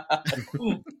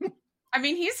 I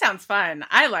mean, he sounds fun.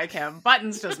 I like him.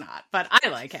 Buttons does not, but I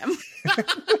like him.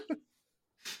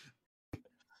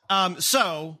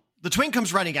 So the Twink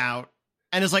comes running out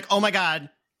and is like, "Oh my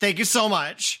God, thank you so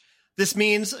much. This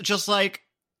means just like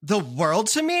the world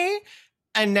to me.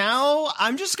 And now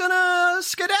I'm just gonna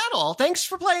skedaddle. Thanks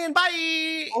for playing.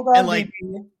 Bye." Hold on, and like,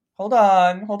 baby.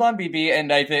 hold on, BB.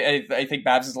 And I think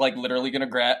Babs is like literally gonna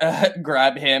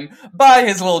grab him by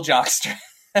his little jockstrap.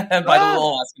 By the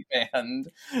little elastic band.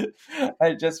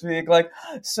 I just being like,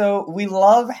 so we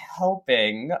love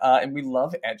helping and we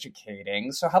love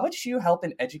educating. So how about you help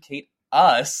and educate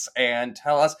us and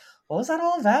tell us what was that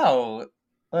all about?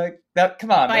 Like that, come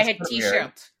on. Buy a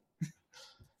t-shirt.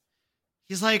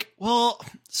 He's like, well,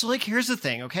 so like here's the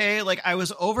thing, okay? Like I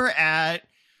was over at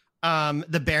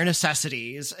the Bare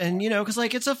Necessities, and you know, because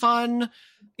like it's a fun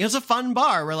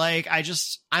bar where like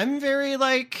I'm very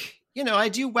like, you know, I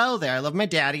do well there. I love my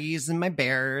daddies and my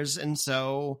bears. And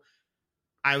so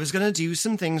I was going to do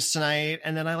some things tonight.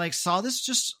 And then I like saw this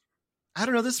just, I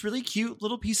don't know, this really cute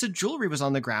little piece of jewelry was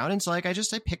on the ground. And so like, I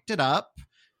picked it up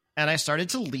and I started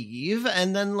to leave.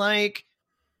 And then like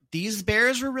these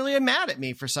bears were really mad at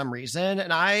me for some reason.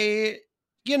 And I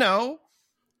didn't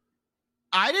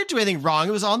do anything wrong.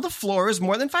 It was on the floor. It was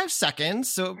more than 5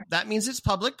 seconds. So that means it's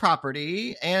public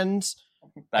property. And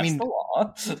that's the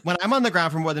law. When I'm on the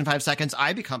ground for more than 5 seconds,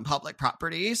 I become public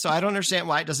property. So I don't understand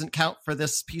why it doesn't count for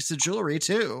this piece of jewelry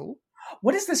too.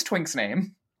 What is this twink's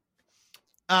name?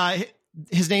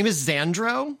 His name is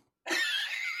Xandro.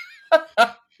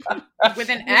 With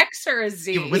an X or a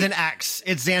Z? With an X.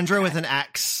 It's Xandro with an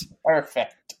X.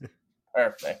 Perfect.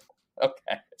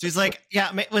 Okay. So he's like,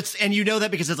 yeah, and you know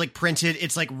that because it's like printed,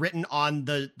 it's like written on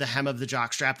the hem of the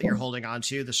jockstrap that you're holding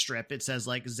onto, the strip. It says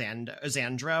like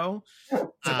Xandro.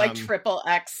 Like triple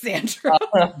X Xandro.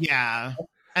 Yeah.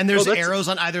 And there's arrows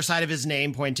on either side of his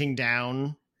name pointing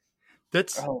down.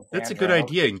 That's a good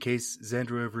idea in case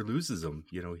Xandro ever loses them.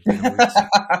 You know, he can always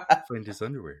find his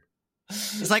underwear.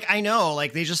 It's like, I know,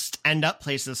 like they just end up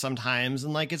places sometimes,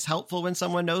 and like it's helpful when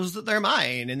someone knows that they're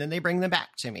mine and then they bring them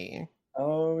back to me.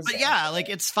 Oh, but yeah, like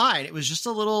it's fine. It was just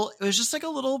like a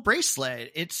little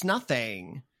bracelet. It's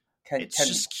nothing. It's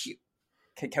just cute.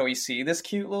 Can we see this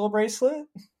cute little bracelet?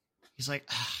 He's like,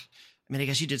 I mean, I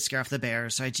guess you did scare off the bear,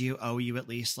 so I do owe you at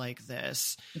least like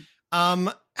this.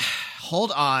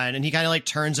 Hold on. And he kind of like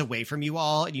turns away from you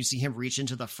all, and you see him reach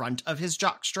into the front of his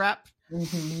jockstrap.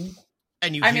 Mm-hmm.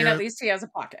 And I mean, at least he has a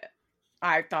pocket.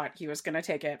 I thought he was going to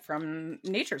take it from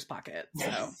Nature's pocket.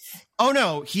 So. Oh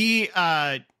no, he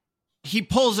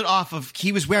pulls it off of,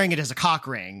 he was wearing it as a cock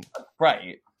ring.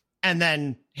 Right. And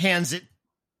then hands it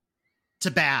to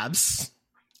Babs.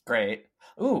 Great.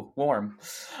 Ooh, warm.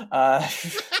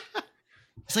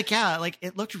 It's like, yeah, like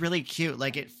it looked really cute.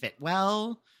 Like it fit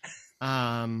well.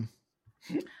 It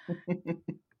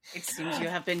seems you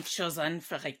have been chosen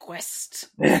for a quest.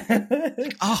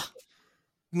 Oh,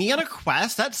 me on a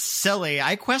quest? That's silly.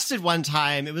 I quested one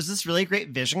time. It was this really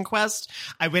great vision quest.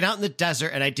 I went out in the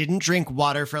desert and I didn't drink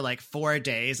water for like 4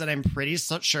 days. And I'm pretty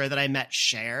sure that I met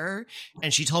Cher.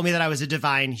 And she told me that I was a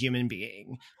divine human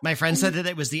being. My friend said that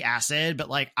it was the acid, but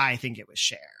like, I think it was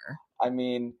Cher. I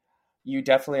mean, you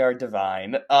definitely are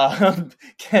divine.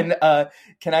 Can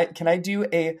I do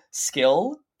a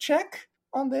skill check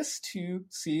on this to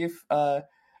see if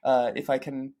I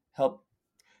can help?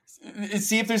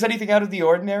 See if there's anything out of the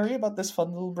ordinary about this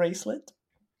fun little bracelet.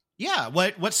 Yeah.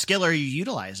 What skill are you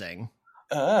utilizing?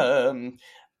 Did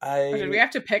we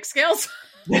have to pick skills?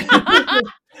 I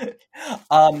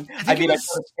mean,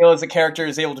 skill as a character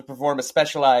is able to perform a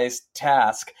specialized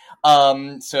task.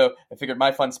 So I figured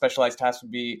my fun specialized task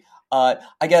would be,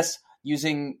 I guess,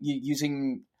 using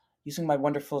my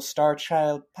wonderful star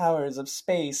child powers of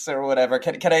space or whatever.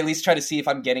 Can I at least try to see if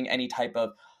I'm getting any type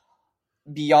of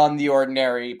beyond the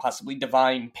ordinary, possibly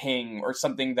divine ping or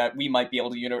something that we might be able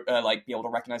to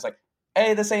recognize? Like,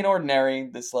 hey, this ain't ordinary.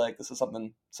 This is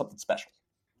something special.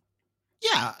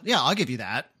 Yeah, I'll give you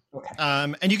that. Okay.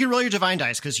 And you can roll your divine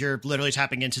dice because you're literally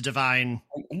tapping into divine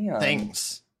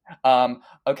things.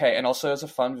 Okay, and also as a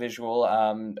fun visual,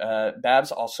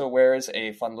 Babs also wears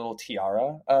a fun little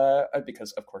tiara,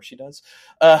 because of course she does.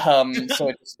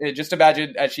 So just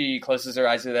imagine as she closes her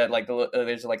eyes that like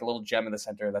there's like a little gem in the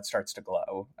center that starts to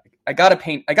glow. I gotta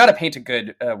paint a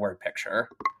good word picture.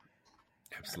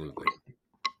 Absolutely.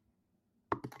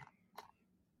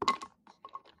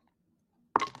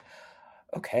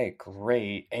 Okay,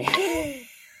 great.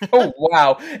 Oh,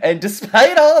 wow. And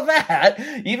despite all that,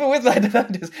 even with my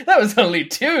that was only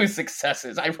 2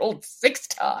 successes. I rolled 6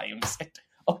 times.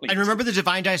 And remember, the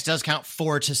divine dice does count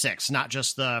 4 to 6, not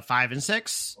just the 5 and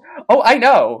 6. Oh, I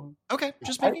know. Okay,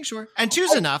 just making sure. And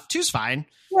 2's enough. 2's fine.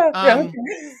 Yeah.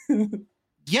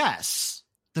 Yes,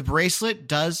 the bracelet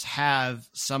does have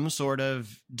some sort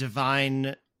of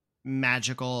divine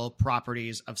magical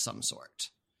properties of some sort.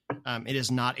 It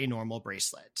is not a normal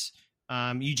bracelet.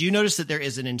 You do notice that there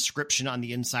is an inscription on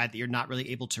the inside that you're not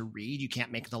really able to read. You can't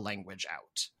make the language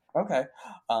out. Okay.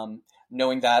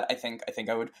 Knowing that, I think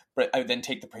I would then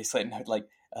take the bracelet and I would like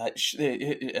show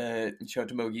it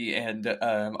to Mogi and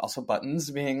also Buttons,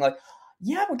 being like,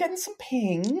 yeah, we're getting some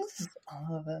pings.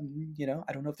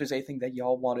 I don't know if there's anything that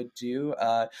y'all want to do.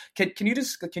 Can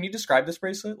you describe this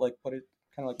bracelet? Like what it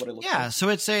looks like? Yeah, so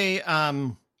it's a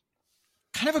kind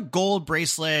of a gold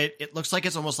bracelet. It looks like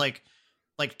it's almost like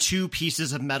two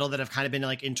pieces of metal that have kind of been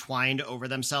like entwined over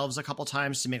themselves a couple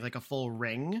times to make like a full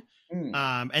ring. And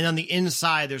on the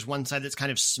inside, there's one side that's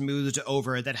kind of smoothed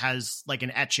over that has like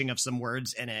an etching of some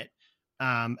words in it.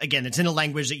 Again, it's in a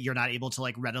language that you're not able to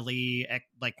like readily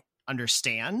like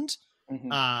understand.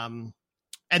 Mm-hmm. And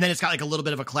then it's got like a little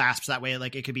bit of a clasp, so that way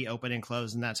like it could be open and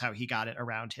closed, and that's how he got it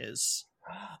around his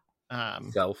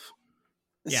self.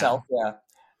 Yeah. Self, yeah.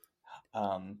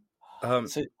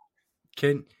 So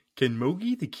can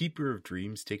Mogi, the Keeper of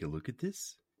Dreams, take a look at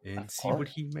this and see what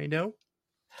he may know?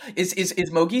 Is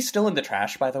Mogi still in the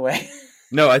trash, by the way?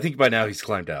 No, I think by now he's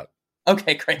climbed out.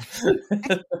 Okay, great.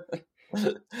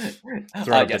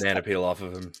 Throw a banana peel off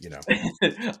of him,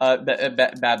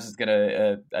 Babs is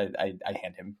gonna. I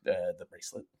hand him the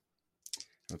bracelet.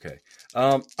 Okay.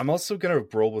 I'm also gonna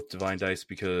roll with Divine Dice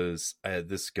because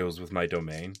this goes with my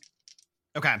domain.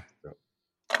 Okay.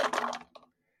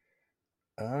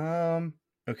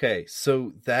 Okay,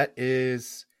 so that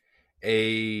is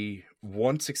a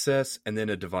 1 success and then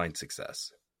a divine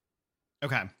success.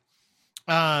 Okay.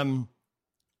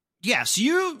 Yeah, so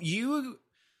you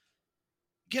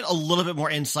get a little bit more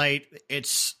insight.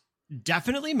 It's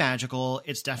definitely magical.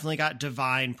 It's definitely got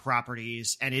divine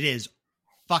properties, and it is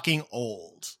fucking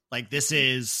old. Like this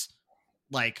is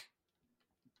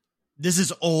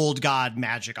old god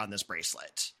magic on this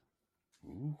bracelet.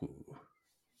 Ooh.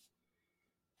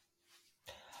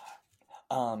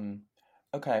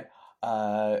 Okay.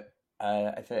 I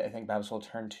think Babs will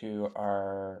turn to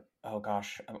our. Oh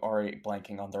gosh, I'm already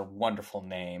blanking on their wonderful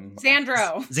name.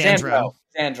 Xandro.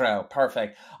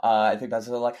 Perfect. I think Babs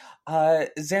will like,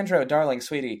 Xandro, darling,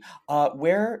 sweetie.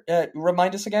 Where?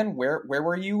 Remind us again. Where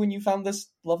were you when you found this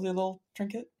lovely little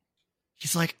trinket?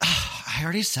 He's like, I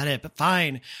already said it, but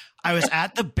fine. I was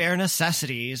at the Bear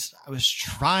Necessities. I was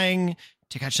trying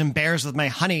to catch some bears with my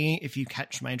honey, if you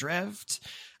catch my drift.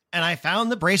 And I found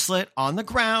the bracelet on the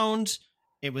ground.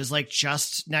 It was like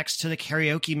just next to the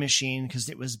karaoke machine because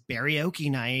it was karaoke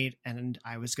night. And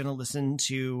I was going to listen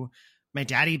to my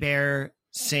daddy bear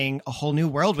sing A Whole New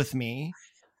World with me.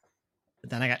 But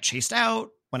then I got chased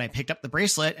out when I picked up the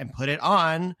bracelet and put it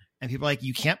on. And people were like,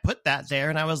 you can't put that there.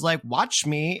 And I was like, watch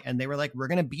me. And they were like, we're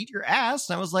going to beat your ass.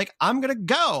 And I was like, I'm going to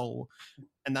go.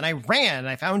 And then I ran and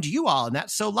I found you all. And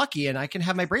that's so lucky. And I can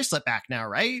have my bracelet back now,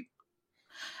 right?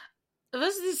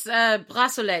 Was this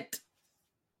bracelet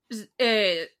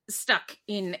stuck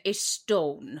in a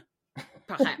stone,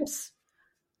 perhaps?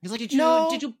 He's like, did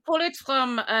you pull it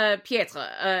from Pietre,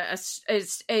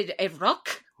 a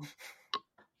rock?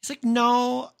 He's like,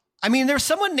 no. I mean, there's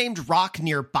someone named Rock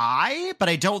nearby, but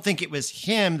I don't think it was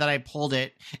him that I pulled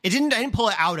it. I didn't pull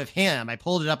it out of him. I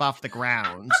pulled it up off the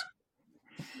ground.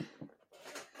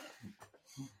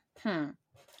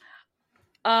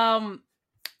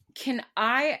 Can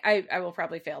I will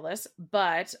probably fail this,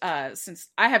 but since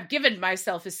I have given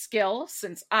myself a skill,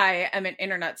 since I am an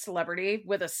internet celebrity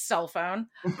with a cell phone,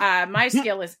 my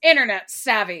skill is internet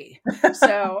savvy.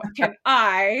 So can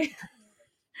I,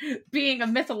 being a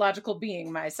mythological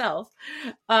being myself,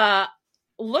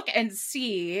 look and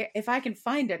see if I can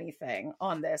find anything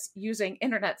on this using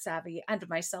internet savvy and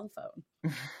my cell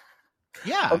phone?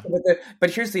 Yeah. Okay, but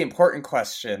here's the important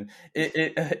question.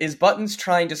 Is Buttons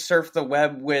trying to surf the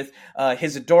web with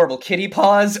his adorable kitty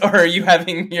paws, or are you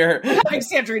having your... I'm having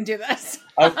Sandrine do this.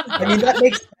 I mean, that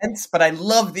makes sense, but I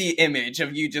love the image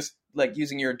of you just, like,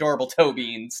 using your adorable toe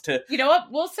beans to... You know what?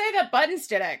 We'll say that Buttons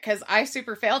did it, because I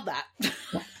super failed that.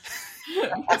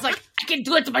 I was like, I can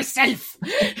do it to myself!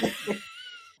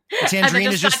 Sandrine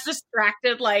is just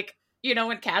distracted, like, you know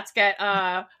when cats get...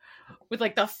 with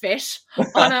like the fish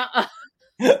on a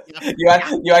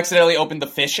you accidentally opened the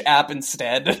fish app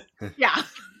instead. Yeah.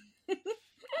 You're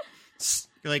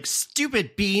like,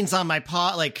 stupid beans on my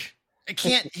paw. Like, I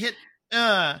can't hit.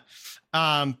 But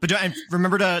and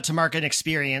remember to mark an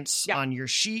experience on your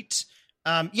sheet.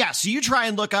 So you try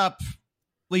and look up.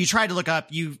 Well, you tried to look up.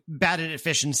 You batted at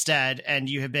fish instead, and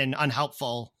you have been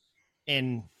unhelpful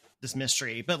in this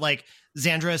mystery. But like,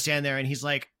 Xandro is standing there, and he's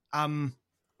like, can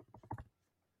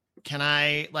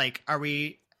I, like,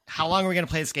 how long are we going to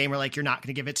play this game where, like, you're not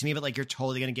going to give it to me, but, like, you're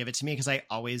totally going to give it to me because I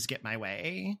always get my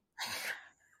way?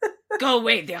 Go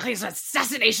away, there is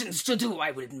assassinations to do.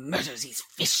 I will murder these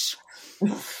fish.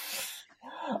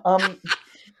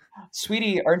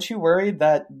 Sweetie, aren't you worried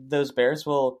that those bears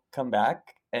will come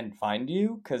back and find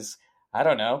you? Because, I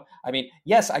don't know. I mean,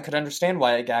 yes, I could understand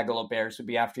why a gaggle of bears would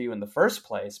be after you in the first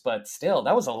place, but still,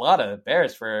 that was a lot of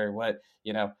bears for what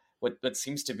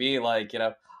seems to be like,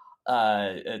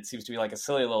 it seems to be like a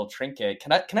silly little trinket.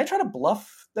 Can I try to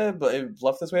bluff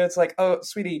this way? It's like, oh,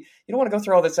 sweetie, you don't want to go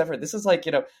through all this effort. This is like,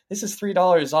 this is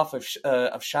 $3 off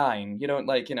of Shine. You don't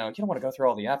you don't want to go through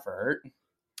all the effort.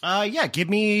 Yeah, give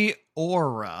me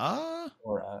aura.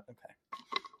 Aura, okay.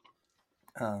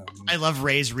 I love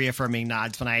Ray's reaffirming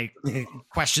nods when I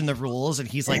question the rules, and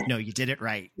he's like, "No, you did it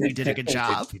right. You did a good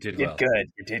job. You did well.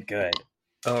 You did good.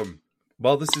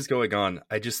 While this is going on,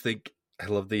 I just think I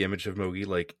love the image of Mogi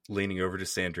like leaning over to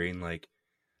Sandrine, like,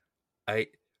 I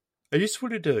just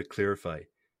wanted to clarify.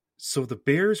 So the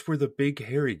bears were the big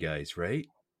hairy guys, right?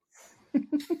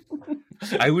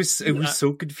 I was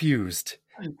so confused.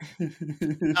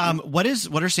 What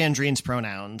are Sandrine's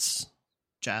pronouns,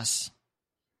 Jess?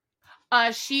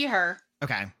 She, her.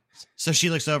 Okay. So she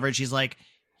looks over and she's like,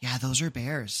 yeah, those are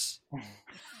bears.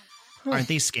 Aren't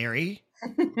they scary?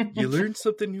 You learn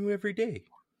something new every day.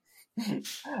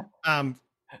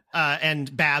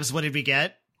 And Babs, what did we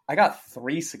get? I got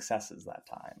 3 successes that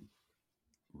time.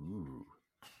 Ooh.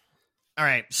 All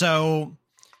right. So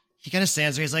he kind of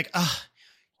stands there. He's like,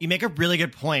 you make a really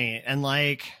good point. And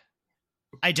like,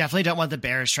 I definitely don't want the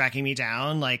bears tracking me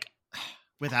down, like,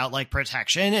 without like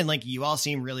protection. And like, you all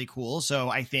seem really cool. So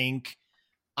I think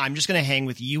I'm just going to hang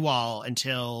with you all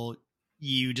until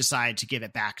you decide to give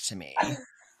it back to me.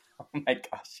 Oh my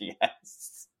gosh,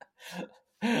 yes.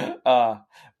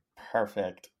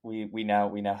 Perfect. We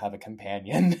now have a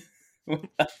companion.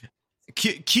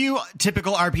 Cue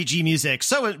typical RPG music.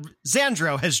 So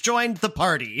Xandro has joined the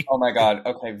party. Oh my god.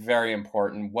 Okay, very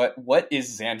important. What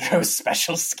is Xandro's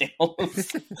special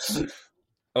skills?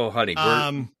 Oh, honey,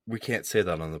 we can't say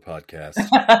that on the podcast.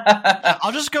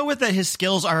 I'll just go with that. His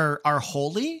skills are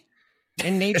holy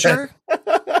in nature.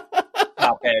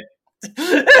 Stop it.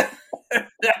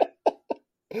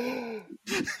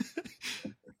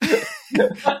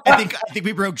 I think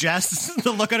we broke Jess.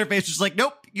 The look on her face was like,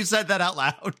 nope, you said that out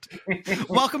loud.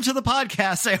 Welcome to the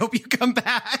podcast. I hope you come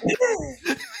back.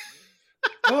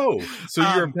 Oh, so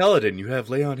you're a paladin. You have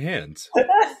lay on hands.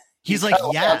 He's like,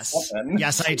 yes.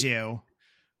 Yes, I do.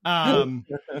 All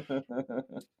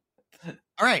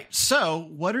right. So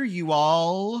what are you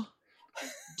all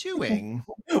doing?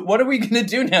 What are we going to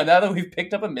do now that we've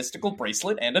picked up a mystical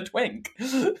bracelet and a twink?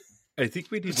 I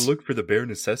think we need to look for the bare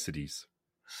necessities.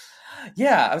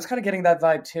 Yeah, I was kind of getting that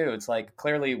vibe too. It's like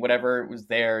clearly whatever was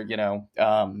there,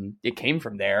 it came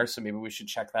from there. So maybe we should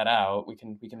check that out. We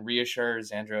can reassure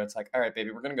Xandro. It's like, all right, baby,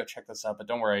 we're gonna go check this out, but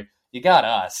don't worry, you got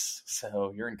us,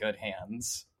 so you're in good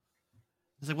hands.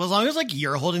 It's like, well, as long as like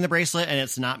you're holding the bracelet and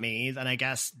it's not me, then I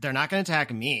guess they're not going to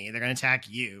attack me. They're going to attack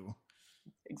you.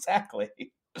 Exactly.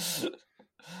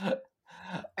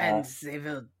 And they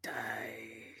will die.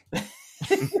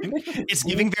 It's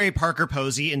giving very Parker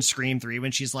Posey in Scream 3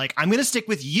 when she's like, I'm going to stick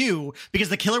with you because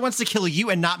the killer wants to kill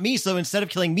you and not me. So instead of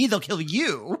killing me, they'll kill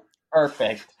you.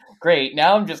 Perfect. Great.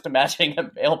 Now I'm just imagining a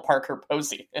male Parker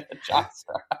Posey in a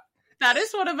jockstrap. That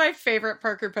is one of my favorite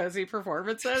Parker Posey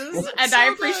performances, and so I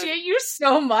appreciate you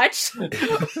so much. I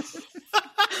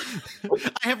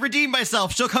have redeemed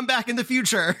myself. She'll come back in the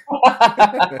future.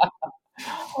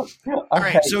 All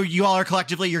right, so you all are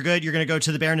collectively, you're good? You're going to go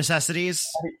to the bare necessities?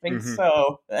 I think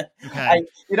so. Okay.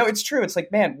 It's true. It's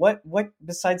like, man, what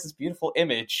besides this beautiful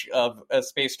image of a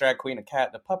space drag queen, a cat,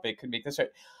 and a puppet could make this right?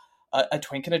 A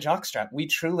twink and a jockstrap. We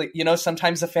truly,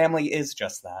 sometimes a family is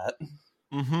just that.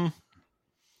 Mm-hmm.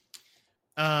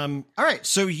 All right,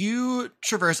 so you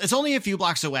traverse. It's only a few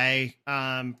blocks away,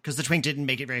 because the twink didn't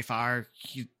make it very far.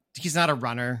 He's not a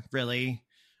runner, really.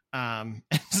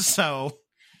 So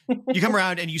you come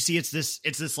around and you see it's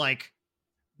this like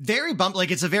very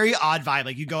like it's a very odd vibe.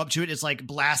 Like you go up to it, it's like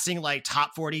blasting like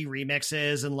top 40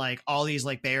 remixes and like all these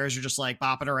like bears are just like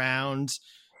bopping around.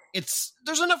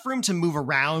 There's enough room to move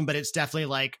around, but it's definitely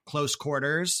like close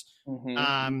quarters.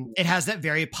 Mm-hmm. It has that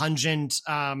very pungent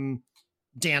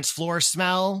dance floor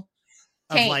smell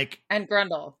of Tank like and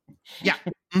Grundle. Yeah.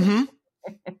 Mm-hmm.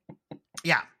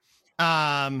 Yeah.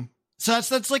 So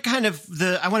that's like kind of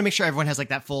I want to make sure everyone has like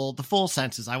the full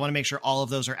senses. I want to make sure all of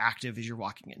those are active as you're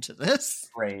walking into this.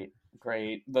 Great.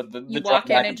 You walk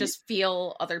in and just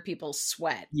feel other people's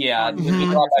sweat. Yeah.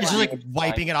 Mm-hmm. It's just like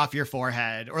wiping it off your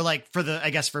forehead, or like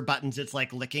for buttons, it's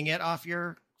like licking it off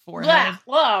your forehead.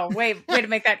 Whoa, way to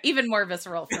make that even more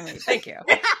visceral for me. Thank you.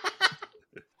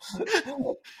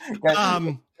 You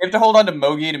have to hold on to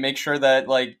Mogi to make sure that,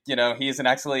 like, you know, he isn't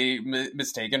actually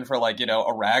mistaken for, like, you know,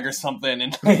 a rag or something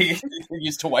and like,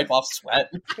 used to wipe off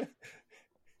sweat.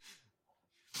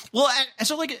 Well,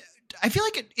 so like, I feel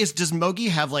like does Mogi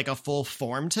have like a full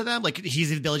form to them? Like, he's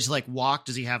the ability to like walk.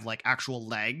 Does he have like actual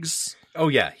legs? Oh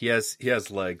yeah, he has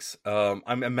legs.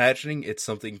 I'm imagining it's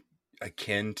something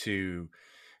akin to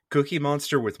Cookie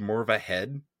Monster with more of a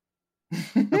head.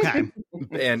 Okay.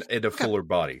 and a fuller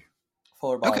body.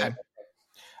 Fuller body. Okay.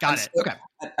 Got it. Okay.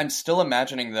 I'm still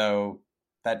imagining, though,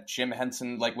 that Jim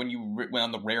Henson, like, when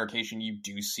on the rare occasion you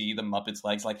do see the Muppets'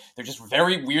 legs, like, they're just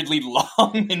very weirdly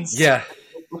long and yeah.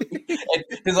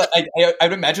 Because I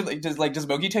would imagine, like, does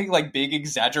Mogi take like big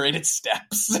exaggerated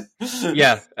steps?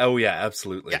 Yeah. Oh yeah,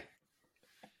 absolutely. Yeah.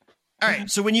 All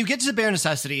right. So when you get to the bare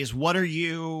necessities, what are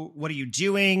you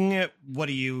doing? What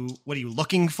are you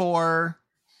looking for?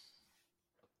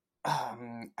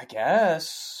 I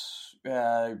guess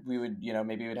we would, you know,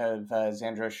 maybe we'd have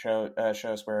Xandro show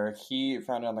us where he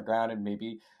found it on the ground, and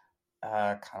maybe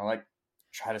kind of like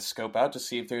try to scope out to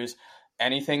see if there's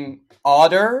anything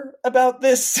odder about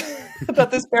this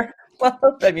bear club.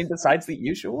 I mean, besides the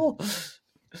usual.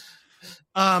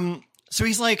 So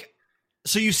he's like,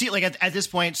 so you see, like at this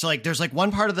point, so like there's like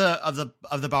one part of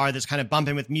the bar that's kind of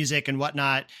bumping with music and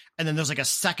whatnot, and then there's like a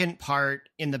second part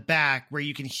in the back where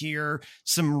you can hear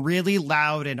some really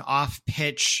loud and off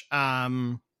pitch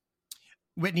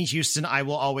Whitney Houston, "I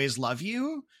Will Always Love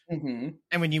You." Mm-hmm.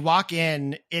 And when you walk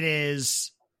in, it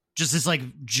is just this like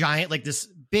giant, like this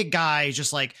big guy,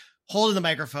 just like holding the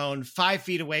microphone 5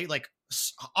 feet away, like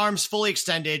arms fully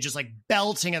extended, just like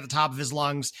belting at the top of his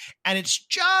lungs, and it's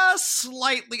just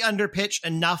slightly under pitch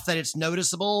enough that it's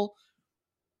noticeable,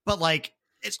 but like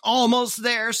it's almost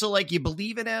there, so like you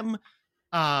believe in him.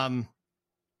 And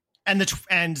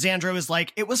Xandro is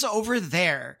like, it was over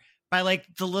there by like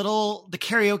the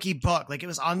karaoke book, like it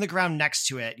was on the ground next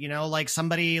to it, you know, like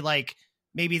somebody, like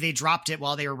maybe they dropped it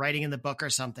while they were writing in the book or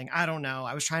something. I don't know.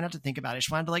 I was trying not to think about it. I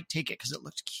just wanted to like take it because it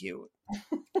looked cute.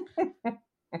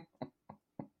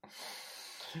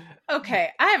 Okay,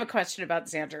 I have a question about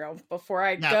Xandro before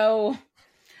I go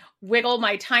wiggle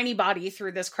my tiny body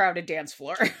through this crowded dance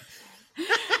floor.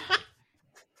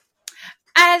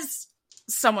 As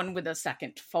someone with a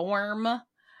second form,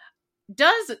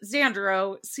 does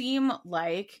Xandro seem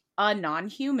like a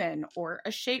non-human or a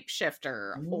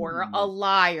shapeshifter or a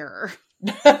liar?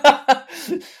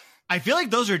 I feel like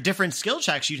those are different skill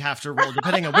checks you'd have to roll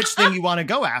depending on which thing you want to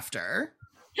go after.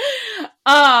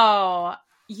 Oh,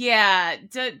 yeah.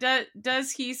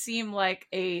 Does he seem like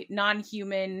a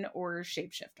non-human or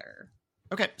shapeshifter?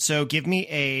 Okay, so give me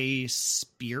a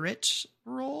spirit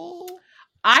roll.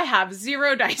 I have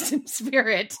 0 dice in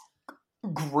spirit.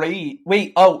 Great.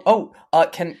 Wait.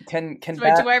 Can do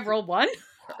I roll 1,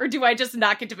 or do I just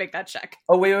not get to make that check?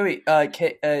 Oh, wait.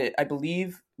 I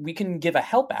believe we can give a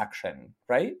help action,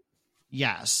 right?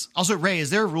 Yes. Also, Ray, is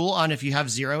there a rule on if you have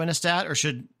 0 in a stat, or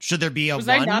should there be a 1? Was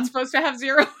I not supposed to have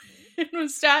 0 in a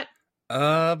stat?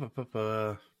 I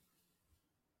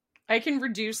can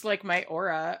reduce like my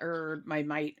aura or my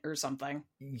might or something.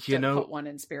 Put 1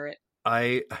 in spirit.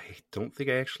 I don't think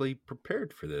I actually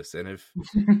prepared for this, and if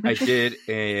I did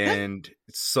and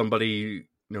somebody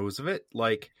knows of it,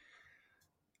 like,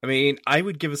 I mean, I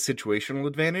would give a situational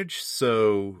advantage,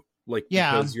 so like,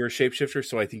 because you're a shapeshifter,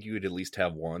 so I think you would at least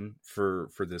have 1 for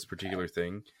this particular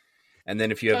thing. And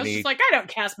then if you have any, like, I don't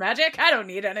cast magic, I don't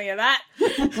need any of that.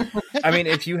 I mean,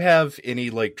 if you have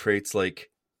any like traits like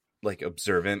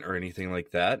observant or anything like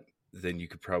that, then you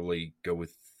could probably go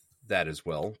with that as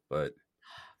well. But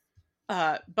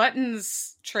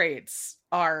Button's traits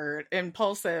are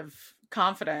impulsive,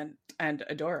 confident, and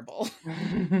adorable.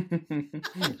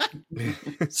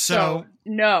 So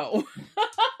no.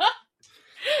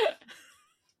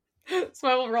 So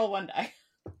I will roll 1 die.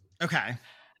 Okay.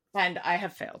 And I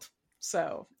have failed.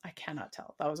 So I cannot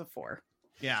tell. That was a 4.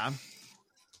 Yeah.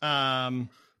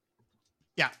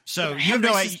 Yeah. So I you have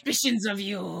no suspicions of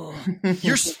you.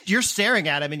 You're staring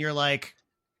at him and you're like,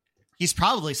 he's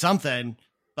probably something,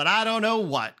 but I don't know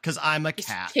what, because I'm a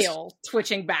cat. His tail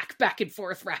twitching back and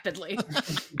forth rapidly.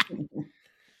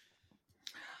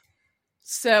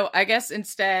 So I guess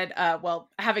instead,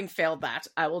 having failed that,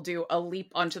 I will do a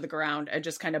leap onto the ground and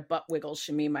just kind of butt wiggle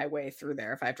shimmy my way through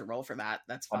there. If I have to roll for that,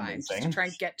 that's fine. Amazing. Just to try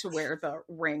and get to where the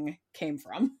ring came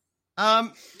from.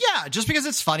 Yeah, just because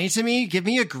it's funny to me, give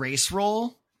me a grace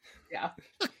roll. Yeah.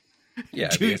 Yeah.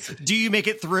 Do you make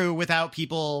it through without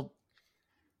people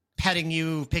petting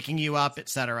you, picking you up,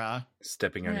 etc.?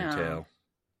 Stepping on your tail.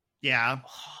 Yeah.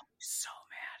 Oh, I'm so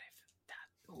mad if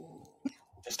that. Ooh.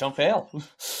 Just don't fail.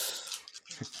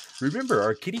 Remember,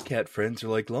 our kitty cat friends are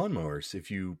like lawnmowers. If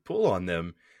you pull on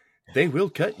them, they will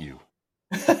cut you.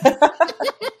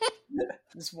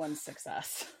 Just one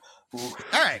success. Ooh.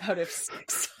 All right. Out of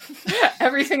 6.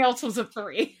 Everything else was a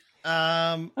 3.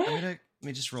 Let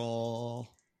me just roll.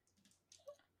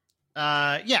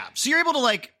 Yeah. So you're able to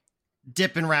like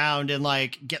dip and round and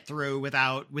like get through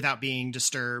without being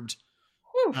disturbed.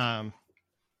 Whew.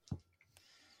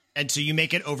 And so you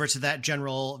make it over to that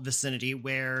general vicinity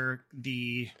where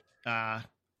the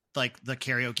like the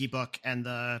karaoke book and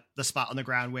the spot on the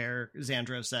ground where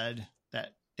Xandro said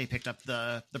that they picked up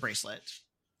the bracelet.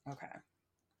 Okay.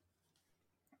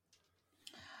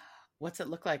 What's it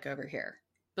look like over here?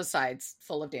 Besides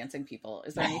full of dancing people,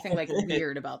 is there anything like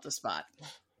weird about the spot?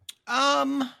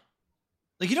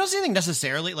 Like you don't see anything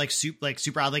necessarily like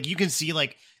super odd. Like you can see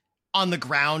like on the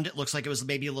ground, it looks like it was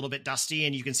maybe a little bit dusty,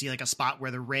 and you can see like a spot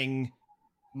where the ring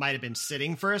might have been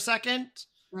sitting for a second.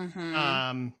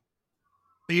 Mm-hmm.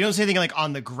 But you don't see anything like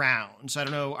on the ground. So I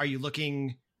don't know. Are you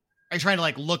trying to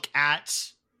like look at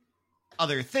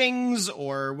other things,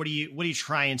 or what are you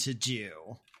trying to do?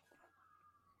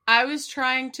 I was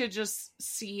trying to just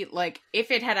see like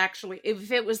if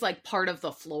it was like part of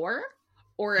the floor,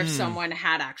 or if someone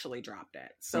had actually dropped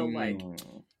it. So like,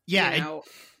 yeah, you know,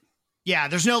 yeah,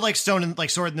 there's no like sword in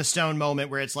the stone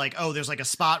moment where it's like, oh, there's like a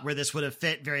spot where this would have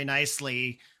fit very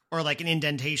nicely, or like an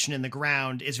indentation in the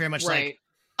ground. It's very much like,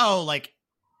 oh, like,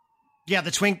 yeah,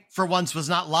 the twink for once was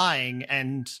not lying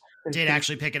and did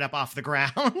actually pick it up off the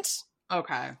ground.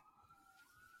 Okay.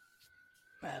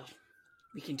 Well,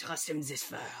 we can trust him this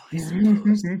far, I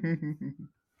suppose.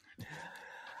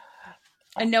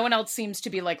 And no one else seems to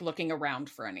be like looking around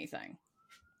for anything.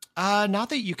 Not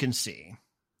that you can see.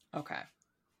 Okay.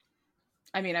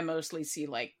 I mean, I mostly see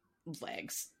like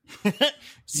legs.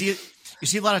 You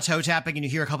see a lot of toe tapping, and you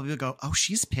hear a couple people go, "Oh,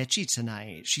 she's pitchy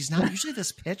tonight. She's not usually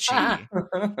this pitchy." All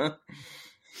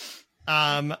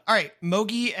right,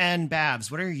 Mogi and Babs,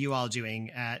 what are you all doing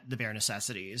at the Bare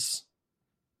Necessities?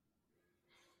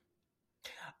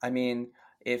 I mean,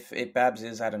 if Babs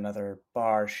is at another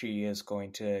bar, she is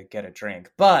going to get a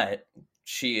drink, but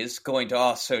she is going to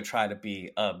also try to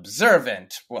be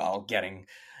observant while getting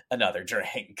another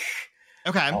drink.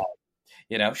 Okay.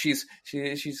 You know, she's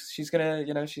gonna,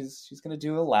 you know, she's gonna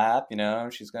do a lap, you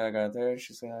know, she's gonna go there,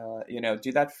 she's gonna, you know,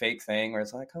 do that fake thing where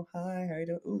it's like, oh hi, how you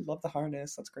doing? Ooh, love the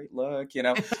harness, that's a great look, you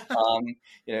know.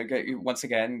 You know, once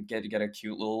again, get a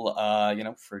cute little you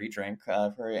know, fruity drink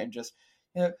for her, and just,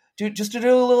 you know, do a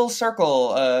little circle,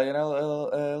 you know,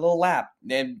 a little lap,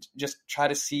 and just try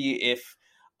to see if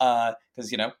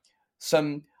because, you know,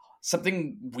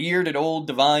 something weird and old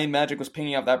divine magic was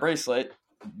pinging off that bracelet.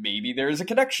 Maybe there's a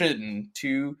connection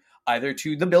to either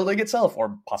to the building itself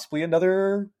or possibly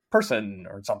another person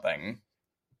or something.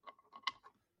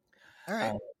 All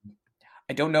right.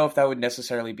 I don't know if that would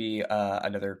necessarily be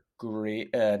another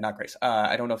not grace.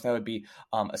 I don't know if that would be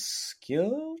a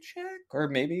skill check, or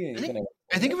maybe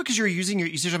I think because you're using your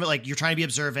usage of it, like you're trying to be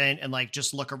observant and like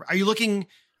just look. Are you looking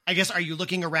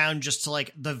around just to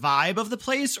like the vibe of the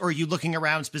place, or are you looking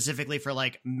around specifically for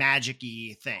like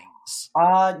magic-y things?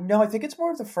 No, I think it's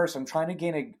more of the first. I'm trying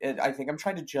to I think I'm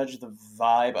trying to judge the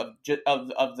vibe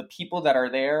of the people that are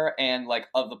there and like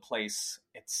of the place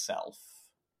itself.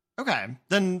 Okay,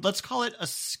 then let's call it a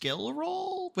skill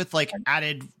roll with like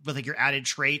your added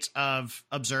trait of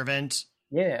observant.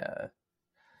 Yeah.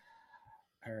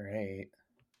 All right.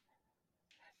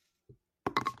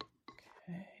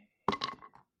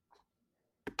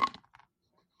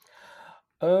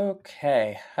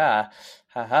 Okay. Ha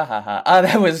ha ha ha ha.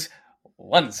 That was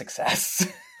one success.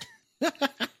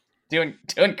 doing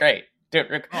great.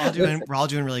 We're all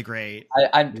doing really great.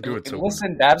 I'm doing so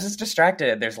listen. Babs is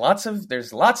distracted. There's lots of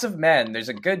men. There's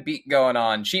a good beat going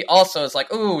on. She also is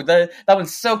like, ooh, that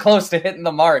one's so close to hitting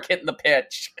the mark, hitting the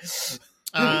pitch.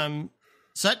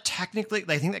 So that technically,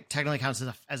 I think that technically counts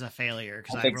as a failure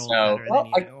because I rolled so. better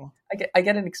than you. I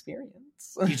get an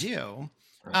experience. You do.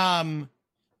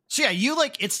 So yeah, you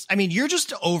like you're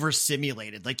just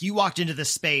overstimulated. Like you walked into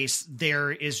this space, there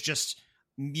is just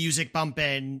music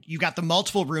bumping. You got the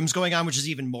multiple rooms going on, which is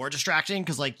even more distracting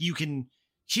because like you can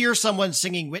hear someone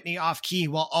singing Whitney off key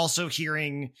while also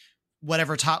hearing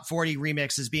whatever top 40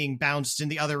 remix is being bounced in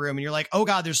the other room. And you're like, oh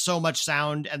God, there's so much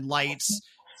sound and lights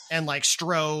and like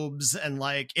strobes and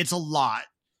like, it's a lot.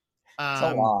 It's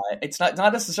a lot. It's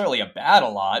not necessarily a bad a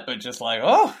lot, but just like,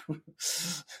 oh.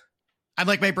 I'm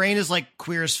like, my brain is like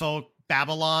Queer as Folk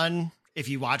Babylon. If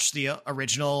you watch the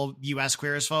original US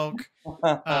Queer as Folk,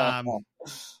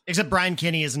 except Brian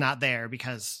Kinney is not there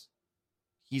because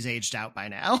he's aged out by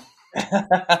now.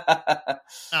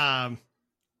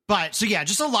 But But so yeah,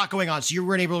 just a lot going on. So you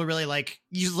weren't able to really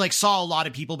you saw a lot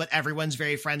of people, but everyone's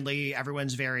very friendly.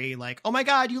 Everyone's very like, oh my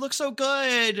God, you look so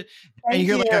good. And you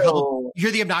hear like you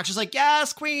hear the obnoxious like,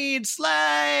 yes, queen,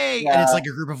 slay. Yeah. And it's like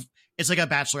it's like a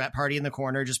bachelorette party in the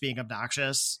corner just being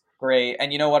obnoxious. Great.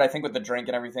 And you know what? I think with the drink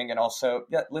and everything, and also,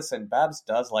 yeah, listen, Babs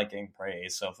does like getting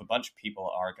praise. So if a bunch of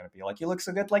people are going to be like, you look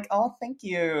so good, like, oh, thank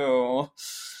you.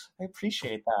 I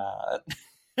appreciate that.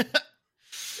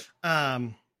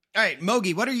 All right,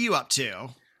 Mogi, what are you up to?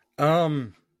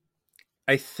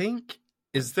 I think,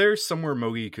 is there somewhere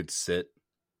Mogi could sit?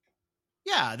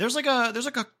 Yeah, there's like a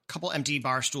couple empty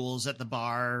bar stools at the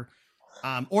bar.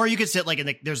 Or you could sit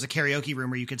like there's a karaoke room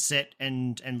where you could sit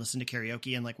and listen to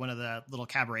karaoke in like one of the little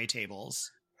cabaret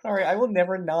tables. Sorry, I will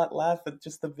never not laugh at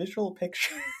just the visual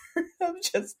picture of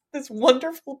just this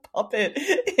wonderful puppet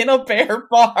in a bear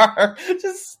bar.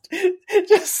 Just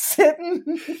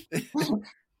sitting.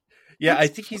 Yeah, I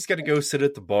think he's gonna go sit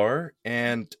at the bar,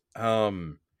 and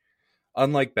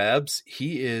unlike Babs,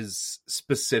 he is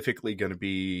specifically gonna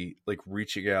be like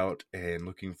reaching out and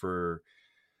looking for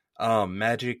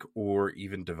magic or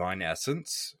even divine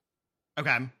essence.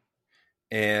 Okay.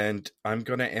 And I'm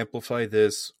gonna amplify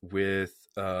this with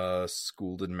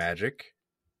schooled in magic.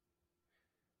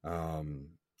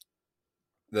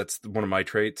 That's one of my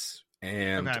traits.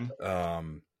 And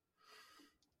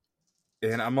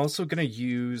and I'm also gonna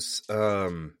use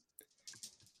I'm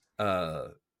gonna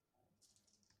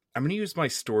use my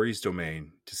stories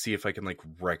domain to see if I can like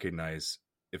recognize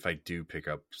if I do pick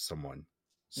up someone.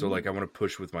 So like I want to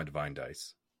push with my divine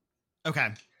dice. Okay.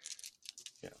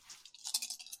 Yeah.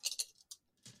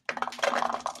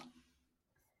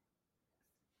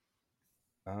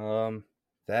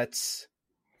 That's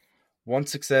one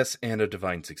success and a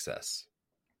divine success.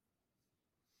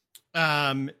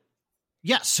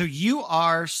 Yeah, so you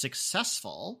are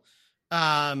successful.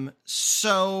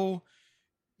 So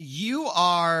you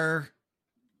are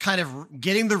kind of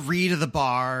getting the read of the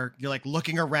bar. You're like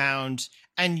looking around,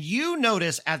 and you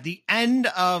notice at the end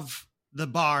of the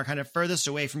bar, kind of furthest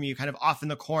away from you, kind of off in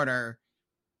the corner,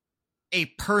 a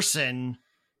person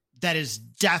that is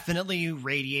definitely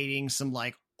radiating some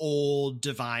like old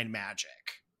divine magic.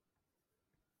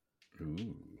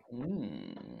 Ooh.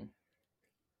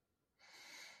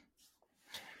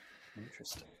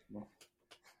 Interesting.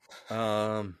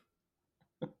 I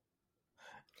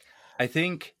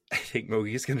think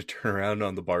Mogi's gonna turn around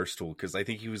on the bar stool because I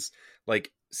think he was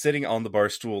like sitting on the bar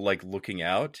stool, like looking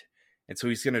out, and so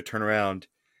he's gonna turn around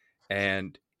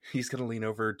and he's gonna lean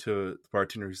over to the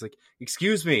bartender. He's like,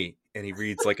 "Excuse me," and he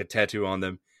reads like a tattoo on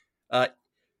them.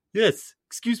 Yes,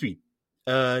 excuse me,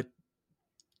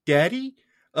 Daddy.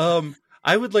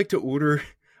 I would like to order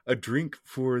a drink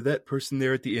for that person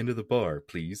there at the end of the bar,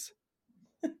 please.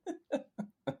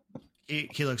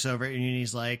 He looks over and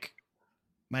he's like,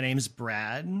 "My name's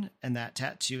Brad, and that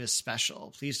tattoo is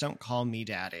special. Please don't call me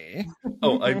Daddy."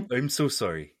 Oh, I'm so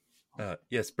sorry.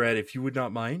 Yes, Brad, if you would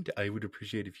not mind, I would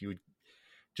appreciate if you would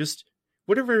just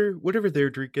whatever they're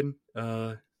drinking,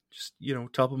 just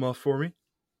top them off for me.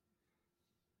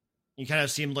 You kind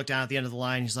of see him look down at the end of the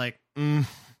line. He's like, and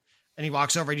he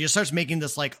walks over and he just starts making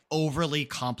this like overly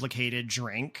complicated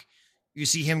drink. You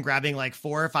see him grabbing like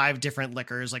 4 or 5 different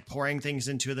liquors, like pouring things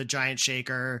into the giant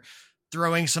shaker,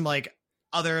 throwing some like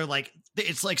other, like,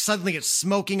 it's like suddenly it's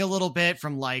smoking a little bit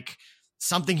from like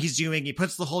something he's doing. He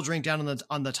puts the whole drink down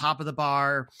on the top of the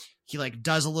bar. He like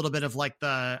does a little bit of like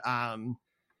the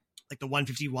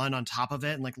 151 on top of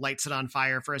it and like lights it on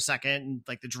fire for a second. And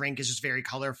like the drink is just very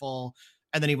colorful.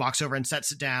 And then he walks over and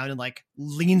sets it down and like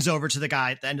leans over to the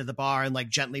guy at the end of the bar and like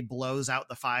gently blows out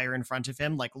the fire in front of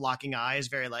him, like locking eyes,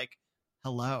 very like,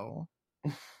 hello.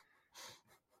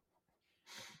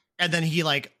 And then he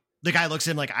like, the guy looks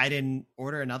at him like, I didn't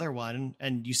order another one.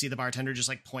 And you see the bartender just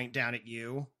like point down at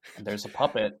you. And there's a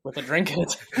puppet with a drink in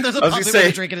it. There's a puppet with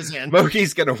a drink in his hand.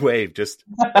 Mogi's gonna wave, just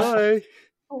bye.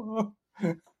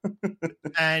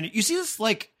 And you see this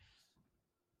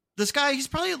guy, he's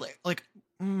probably like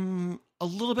a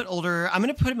little bit older. I'm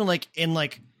going to put him in he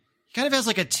kind of has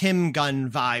like a Tim Gunn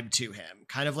vibe to him,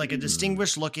 kind of like a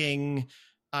distinguished looking,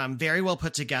 very well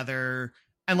put together.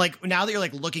 And like, now that you're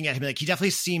like looking at him, like he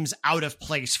definitely seems out of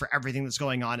place for everything that's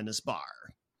going on in this bar.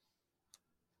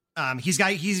 He's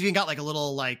even got like a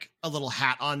little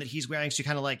hat on that he's wearing. So he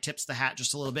kind of like tips the hat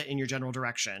just a little bit in your general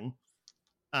direction.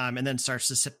 And then starts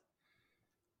to sip,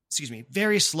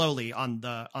 very slowly on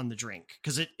the drink.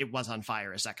 Cause it was on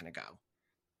fire a second ago.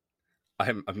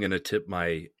 I'm gonna tip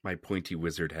my pointy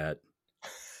wizard hat.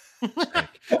 Do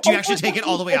you actually take it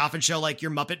all the way off and show like your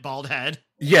Muppet bald head?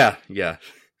 Yeah.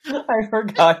 I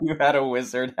forgot you had a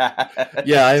wizard hat.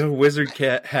 Yeah, I have a wizard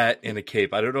cat hat and a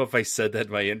cape. I don't know if I said that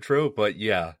in my intro, but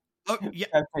yeah. Oh, yeah.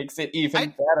 That makes it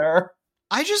even better.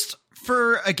 I just,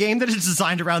 for a game that is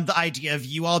designed around the idea of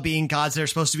you all being gods that are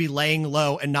supposed to be laying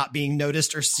low and not being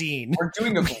noticed or seen. We're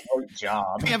doing a great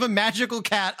job. We have a magical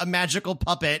cat, a magical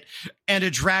puppet, and a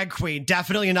drag queen.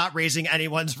 Definitely not raising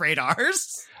anyone's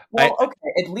radars. Well, okay,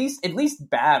 at least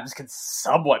Babs can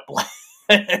somewhat blend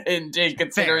in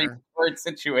considering the current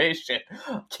situation.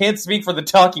 Can't speak for the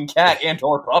talking cat and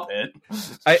or puppet.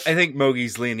 I think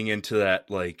Mogi's leaning into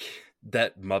that, like,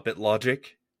 that Muppet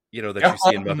logic, you know, that you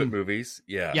see in Muppet movies.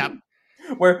 Yeah. Yep.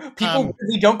 Where people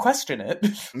really don't question it.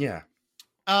 Yeah.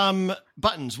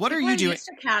 Buttons, what are you doing? Used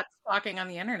to cats talking on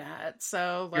the internet,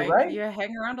 so like you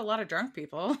hang around a lot of drunk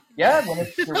people. Yeah,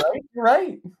 you're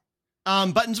right.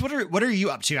 Buttons, what are you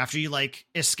up to after you like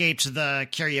escaped the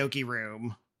karaoke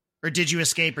room? Or did you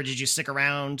escape or did you stick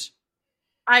around?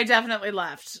 I definitely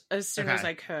left as soon as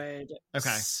I could. Okay.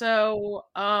 So,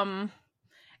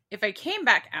 if I came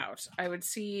back out, I would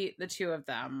see the two of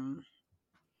them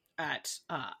at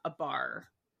a bar.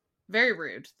 Very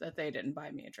rude that they didn't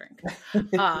buy me a drink.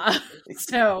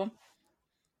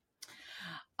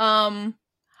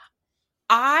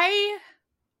 I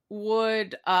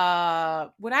would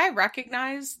I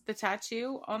recognize the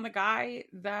tattoo on the guy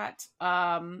that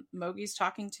Mogi's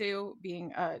talking to,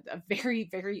 being a very,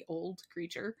 very old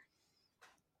creature?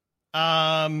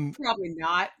 Probably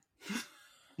not.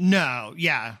 No,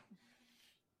 yeah.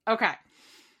 Okay.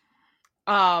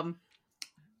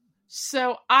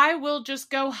 So I will just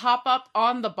go hop up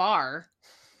on the bar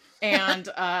and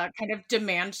kind of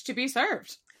demand to be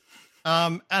served.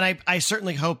 And I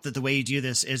certainly hope that the way you do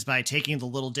this is by taking the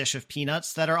little dish of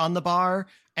peanuts that are on the bar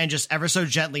and just ever so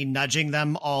gently nudging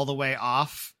them all the way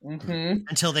off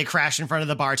until they crash in front of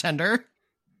the bartender.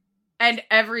 And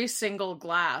every single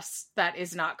glass that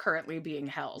is not currently being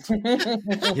held.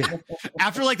 Yeah.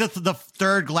 After like the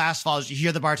third glass falls, you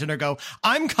hear the bartender go,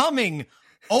 "I'm coming.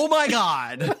 Oh my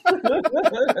God."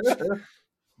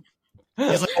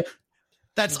 He's like,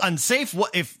 "That's unsafe.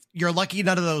 What if you're lucky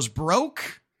none of those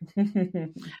broke?"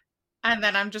 And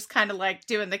then I'm just kind of like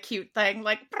doing the cute thing,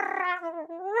 like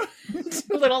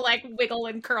little like wiggle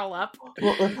and curl up.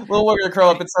 Little wiggle and curl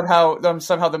up, and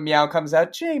somehow the meow comes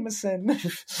out, Jameson.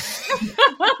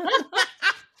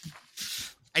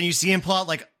 And you see him pull out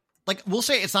like we'll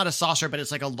say it's not a saucer, but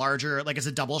it's like a larger, like it's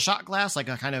a double shot glass, like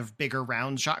a kind of bigger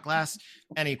round shot glass.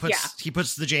 And he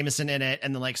puts the Jameson in it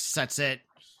and then like sets it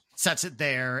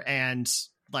there, and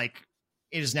like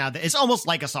it is now it's almost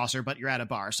like a saucer, but you're at a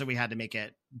bar, so we had to make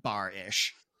it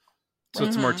bar-ish. So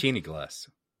it's a martini glass.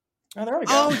 Oh, there we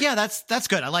go. Oh yeah, that's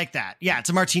good. I like that. Yeah, it's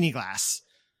a martini glass.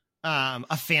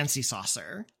 A fancy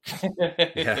saucer.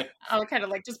 Yeah. I'll kind of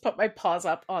like just put my paws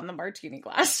up on the martini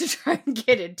glass to try and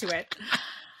get into it.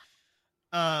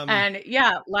 And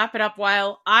lap it up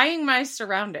while eyeing my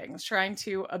surroundings, trying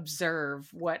to observe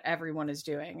what everyone is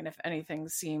doing. And if anything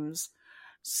seems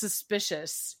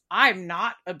suspicious, I'm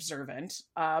not observant,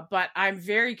 but I'm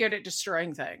very good at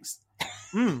destroying things.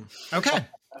 Okay.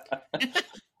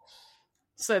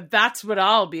 So that's what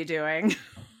I'll be doing.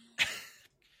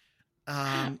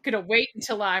 I'm gonna wait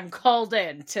until I'm called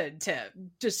in to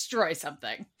destroy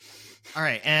something. All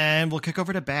right, and we'll kick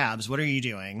over to Babs. What are you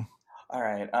doing? All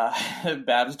right,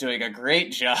 Babs doing a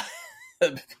great job.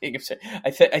 I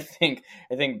think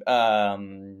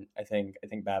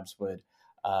Babs would,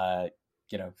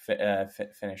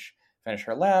 finish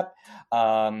her lap,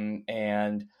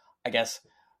 and I guess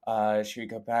she would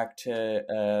go back to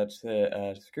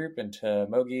the group and to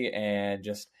Mogi and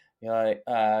just be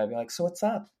like, so what's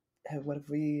up? What have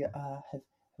we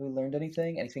learned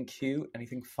anything? Anything cute?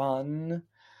 Anything fun?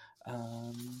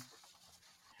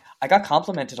 I got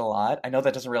complimented a lot. I know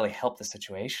that doesn't really help the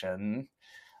situation.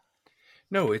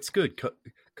 No, it's good.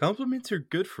 Compliments are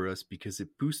good for us because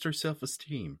it boosts our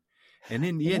self-esteem. And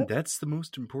in the end, that's the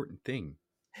most important thing.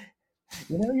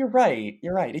 You know, you're right.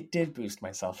 You're right. It did boost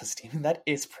my self-esteem, and that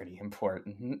is pretty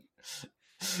important.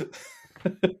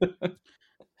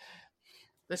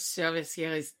 The service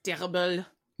here is terrible,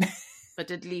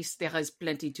 but at least there is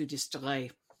plenty to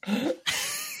destroy.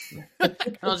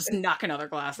 I'll just knock another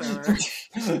glass over.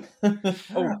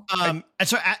 And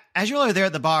so as you all are there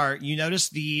at the bar, you notice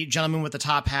the gentleman with the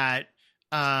top hat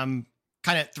kind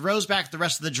of throws back the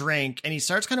rest of the drink, and he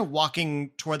starts kind of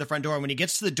walking toward the front door. And when he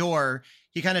gets to the door,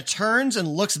 he kind of turns and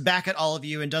looks back at all of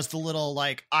you and does the little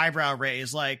like eyebrow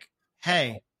raise, like,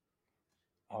 "Hey."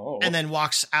 Oh. And then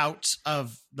walks out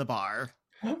of the bar.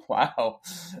 Wow.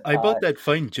 I bought that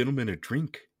fine gentleman a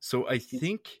drink. So I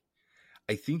think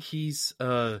he's,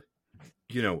 of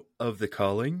the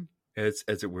calling. as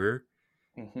it were.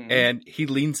 Mm-hmm. And he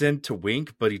leans in to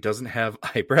wink, but he doesn't have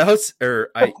eyebrows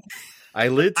or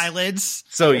eyelids. Eyelids.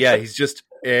 So yeah, he's just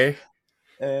All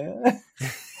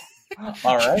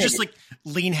right. You just like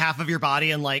lean half of your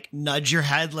body and like nudge your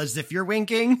head as if you're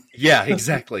winking. Yeah,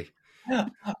 exactly.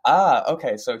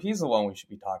 Okay, so he's the one we should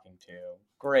be talking to.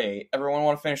 Great. Everyone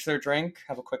want to finish their drink,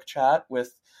 have a quick chat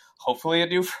with hopefully a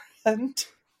new friend?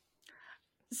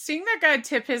 Seeing that guy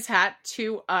tip his hat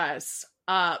to us,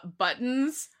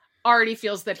 Buttons already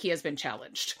feels that he has been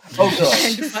challenged. Oh,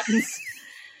 good. And Buttons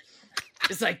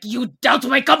is like, you doubt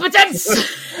my competence!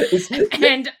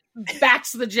 And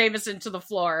backs the Jameson to the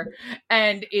floor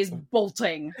and is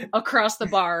bolting across the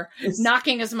bar,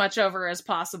 knocking as much over as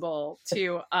possible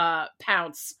to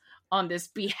pounce on this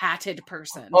behatted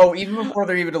person. Oh, even before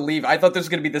they're even to leave, I thought this was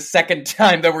going to be the second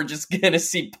time that we're just going to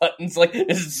see Buttons like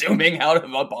zooming out of a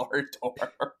bar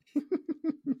door.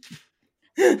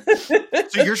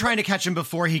 So you're trying to catch him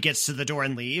before he gets to the door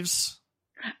and leaves?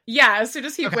 Yeah, as soon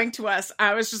as he winked to us,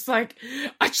 I was just like,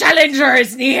 a challenger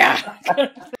is near!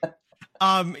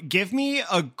 Give me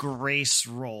a grace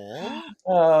roll.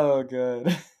 Oh,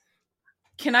 good.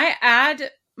 Can I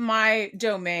add my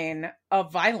domain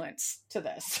of violence to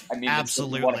this? I mean,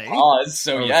 absolutely. It's one cause,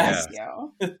 so Oh, yes.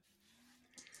 Yeah.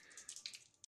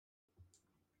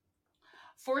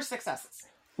 4 successes.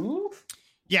 Ooh.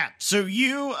 Yeah, so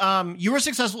you were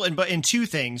successful in two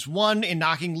things. One, in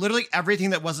knocking literally everything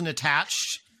that wasn't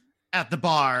attached at the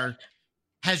bar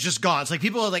has just gone. It's like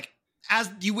people are like, as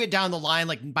you went down the line,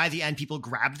 like by the end, people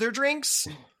grabbed their drinks,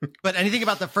 but anything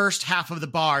about the first half of the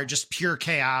bar, just pure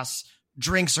chaos.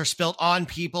 Drinks are spilt on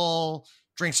people.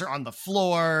 Drinks are on the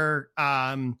floor.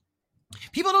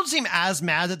 People don't seem as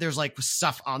mad that there's like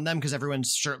stuff on them because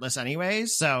everyone's shirtless anyway.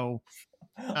 So,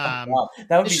 Wow.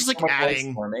 That would it's be just so like much worse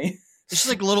adding- for me. it's just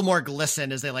like a little more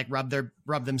glisten as they like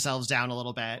rub themselves down a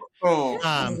little bit. Oh.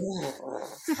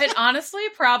 It honestly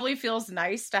probably feels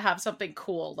nice to have something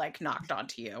cool like knocked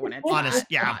onto you when it's Honest,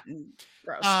 yeah. hot and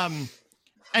gross.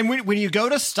 And when you go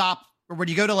to stop, or when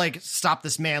you go to like stop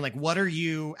this man, like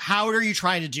how are you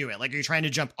trying to do it? Like, are you trying to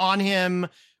jump on him?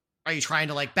 Are you trying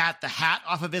to like bat the hat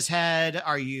off of his head?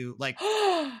 Are you like...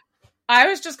 I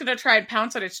was just going to try and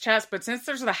pounce on his chest, but since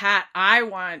there's the hat, I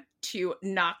want to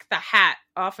knock the hat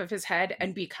off of his head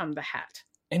and become the hat.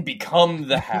 And become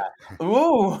the hat.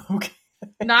 Ooh, okay.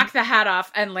 Knock the hat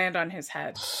off and land on his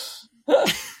head.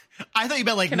 I thought you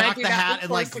meant like Can I knock do the that hat with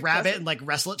and like force grab it successes? and like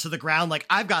wrestle it to the ground. Like,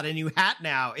 I've got a new hat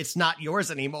now. It's not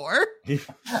yours anymore.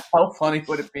 How funny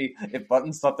would it be if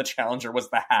Buttons thought the challenger was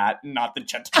the hat, not the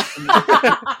gentleman?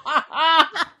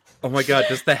 Oh my god,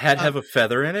 does the hat have a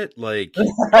feather in it? Like, Does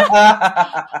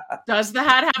the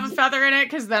hat have a feather in it?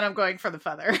 Because then I'm going for the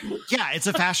feather. Yeah, it's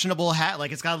a fashionable hat.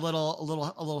 Like, it's got a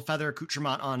little feather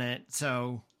accoutrement on it.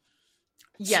 So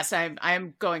Yes,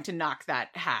 I'm going to knock that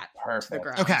hat to the Perfect.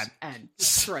 ground Okay. and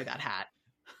destroy that hat.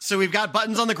 So we've got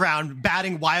Buttons on the ground,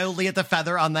 batting wildly at the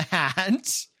feather on the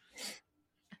hat.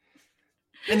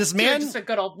 And this man, Just a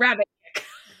good old rabbit.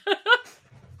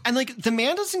 and like the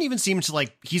man doesn't even seem to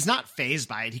like, he's not fazed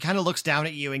by it. He kind of looks down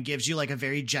at you and gives you like a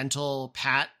very gentle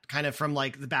pat, kind of from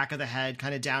like the back of the head,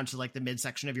 kind of down to like the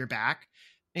midsection of your back.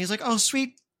 And he's like, "Oh,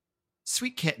 sweet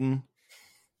kitten."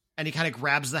 And he kind of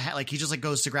grabs the hat. Like he just like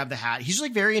goes to grab the hat. He's just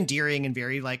like very endearing and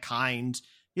very like kind.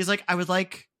 He's like,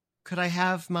 could I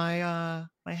have my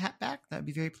hat back? That'd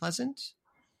be very pleasant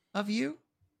of you.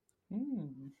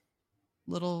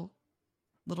 Little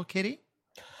kitty.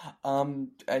 I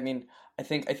mean, I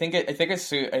feel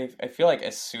like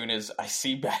as soon as I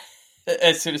see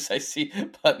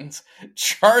Buttons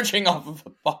charging off of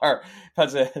the bar,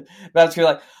 Babs be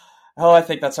like, "Oh, I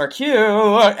think that's our cue,"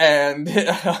 and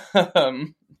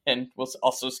and we'll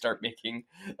also start making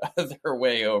their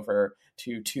way over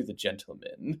to the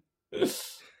gentleman.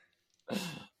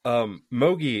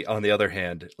 Mogi, on the other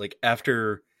hand, like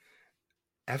after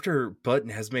Button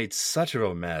has made such of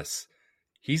a mess,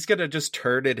 he's gonna just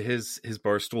turn at his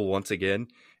bar stool once again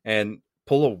and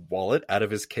pull a wallet out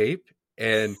of his cape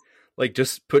and like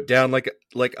just put down like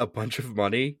a bunch of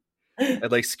money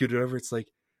and like scoot it over. It's like,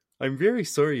 "I'm very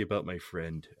sorry about my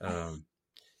friend.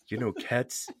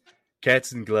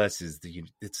 Cats and glasses.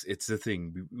 It's the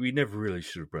thing. We never really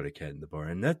should have brought a cat in the bar,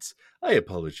 and I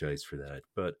apologize for that.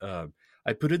 But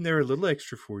I put in there a little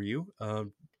extra for you.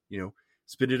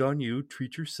 Spend it on you.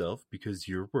 Treat yourself because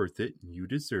you're worth it and you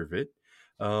deserve it.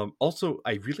 Also,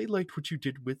 I really liked what you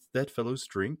did with that fellow's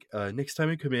drink. Next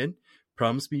time I come in,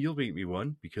 promise me you'll make me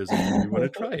one because I really want to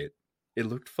try it. It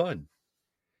looked fun."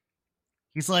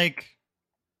 He's like,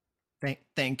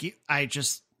 thank you.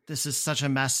 This is such a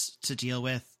mess to deal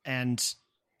with. And,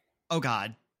 oh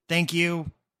God, thank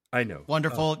you. I know.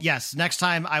 Wonderful. Yes. Next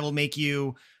time I will make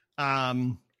you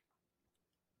the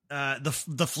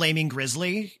Flaming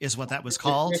Grizzly is what that was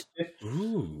called.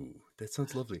 Ooh, that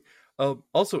sounds lovely.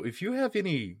 Also, if you have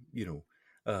any,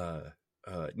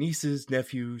 nieces,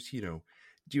 nephews,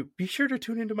 do be sure to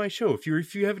tune into my show. If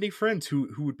you have any friends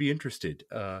who would be interested,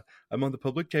 I'm on the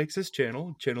Public Access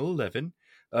channel 11.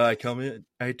 I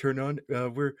turn on.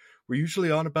 We're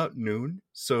usually on about noon.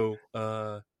 So,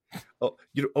 my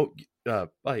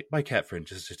cat friend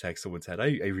just attacked someone's head.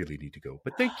 I really need to go,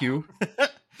 but thank you.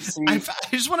 I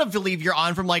just want to believe you're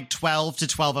on from like 12 to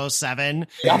 12:07.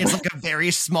 Yeah. It's like a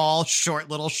very small, short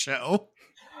little show.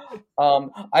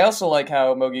 I also like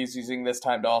how Mogi's using this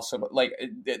time to also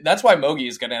that's why Mogi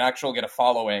is going to actually get a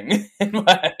following. In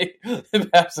my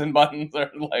Babs and Buttons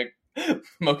are like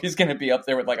Mogi's going to be up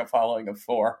there with like a following of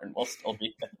 4, and we'll still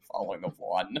be a following of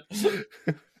 1.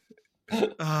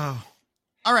 Oh,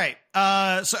 all right.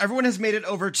 So everyone has made it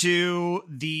over to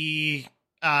the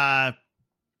man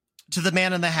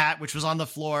in the hat, which was on the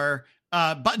floor.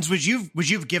 Buttons, would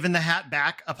you've given the hat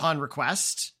back upon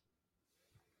request?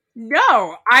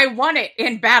 No, I won it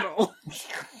in battle.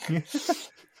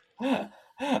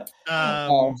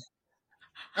 All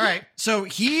right. So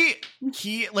he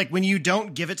like when you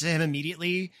don't give it to him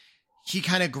immediately, he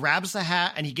kind of grabs the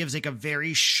hat and he gives like a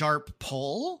very sharp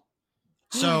pull.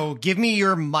 So give me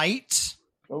your might.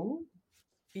 Oh.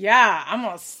 Yeah, I'm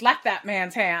gonna slap that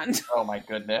man's hand. Oh my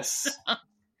goodness.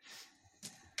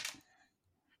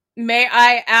 May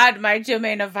I add my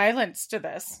domain of violence to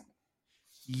this?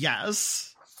 Yes.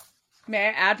 May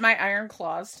I add my iron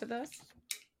claws to this?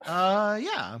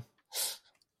 Yeah.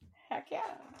 Heck yeah.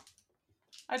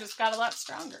 I just got a lot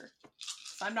stronger.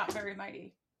 I'm not very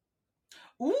mighty.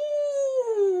 Ooh!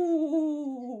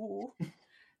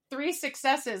 3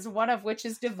 successes, one of which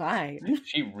is divine.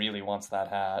 She really wants that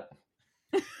hat.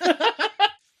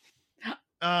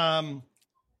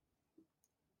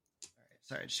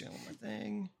 Sorry, just doing one more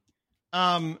thing.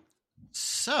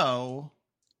 So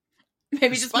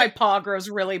maybe just my paw grows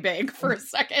really big for a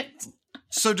second.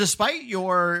 So despite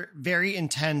your very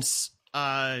intense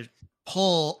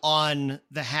pull on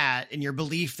the hat and your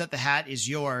belief that the hat is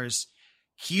yours,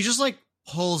 he just like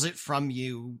pulls it from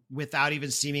you without even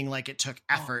seeming like it took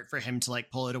effort for him to like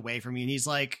pull it away from you. And he's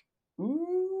like,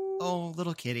 oh,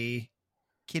 little kitty.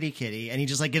 And he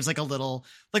just like gives like a little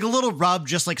rub,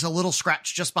 just like a little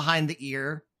scratch just behind the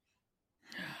ear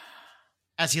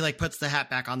as he like puts the hat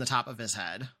back on the top of his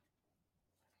head.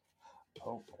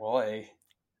 Oh boy.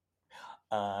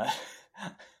 I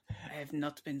have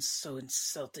not been so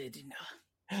insulted in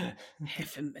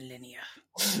half a millennia.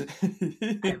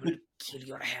 I will kill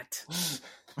your hat.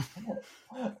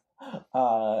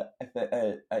 I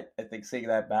think seeing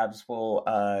that, Babs will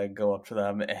go up to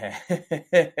them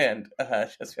and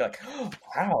just be like,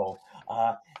 wow,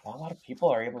 not a lot of people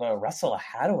are able to wrestle a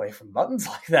hat away from Buttons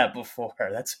like that before.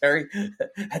 That's very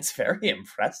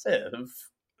impressive.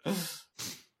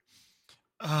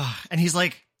 And he's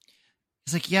like,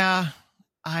 yeah,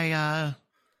 I'm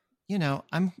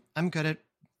good at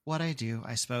what I do,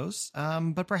 I suppose.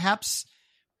 But perhaps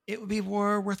it would be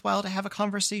more worthwhile to have a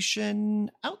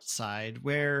conversation outside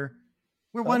where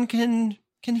one can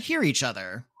hear each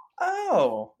other.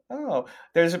 Oh.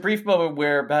 There's a brief moment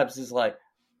where Babs is like,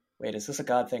 wait, is this a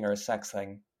God thing or a sex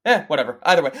thing? Whatever.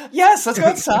 Either way. Yes, let's go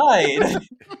outside.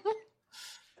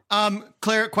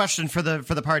 Claire, question for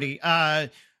the party. Are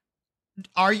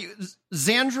you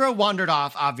Xandra wandered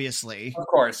off, obviously. Of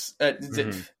course. Are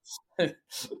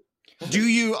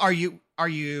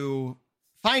you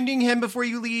finding him before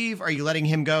you leave? Are you letting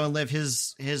him go and live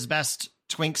his best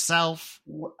Twink self?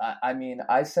 I mean,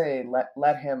 I say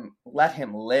let him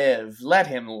live. Let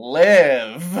him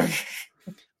live.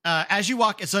 As you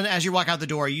walk out the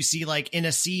door, you see like in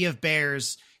a sea of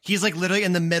bears, he's like literally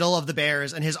in the middle of the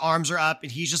bears and his arms are up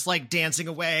and he's just like dancing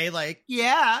away like,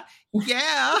 yeah.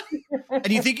 And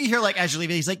you think you hear like as you're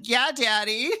leaving, he's like, yeah,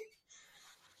 daddy.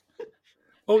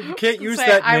 Oh, you can't use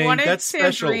that name. That's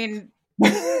special. Sandrine.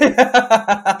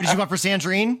 What did you want for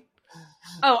Sandrine?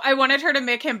 Oh, I wanted her to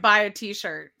make him buy a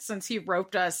t-shirt since he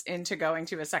roped us into going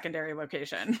to a secondary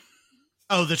location.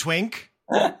 Oh, the Twink?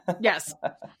 Yes.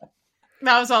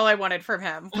 That was all I wanted from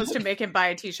him, was to make him buy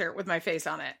a t-shirt with my face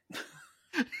on it.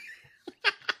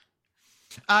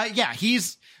 Yeah,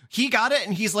 he got it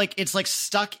and he's like, it's like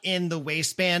stuck in the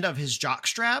waistband of his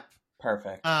jockstrap.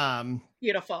 Perfect.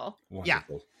 Beautiful.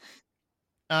 Wonderful.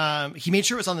 Yeah. He made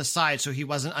sure it was on the side so he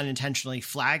wasn't unintentionally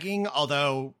flagging,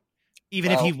 although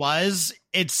even if he was,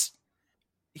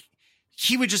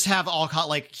 he would just have all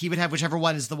he would have whichever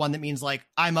one is the one that means like,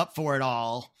 I'm up for it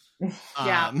all.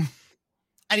 Yeah.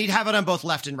 And he'd have it on both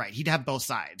left and right. He'd have both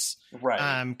sides.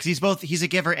 Right. Because he's a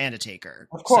giver and a taker.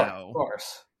 Of course, so. of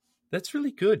course. That's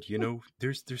really good. You know,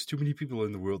 there's too many people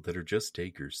in the world that are just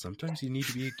takers. Sometimes you need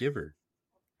to be a giver.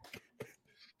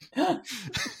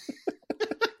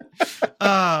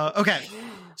 Okay.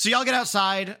 So y'all get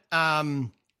outside. It's a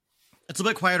little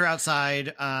bit quieter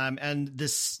outside. And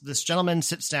this gentleman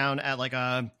sits down at like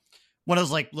one of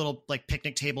those like little like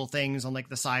picnic table things on like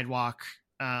the sidewalk.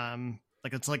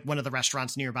 Like it's like one of the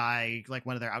restaurants nearby, like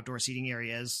one of their outdoor seating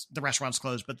areas. The restaurant's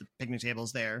closed, but the picnic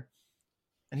table's there.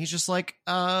 And he's just like,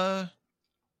 so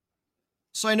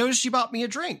I noticed you bought me a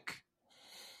drink.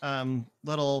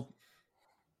 Little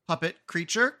puppet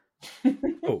creature.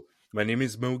 Oh, my name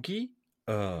is Mogi.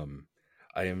 I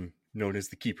am known as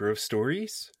the Keeper of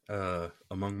Stories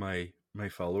among my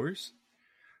followers.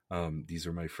 These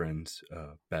are my friends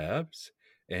Babs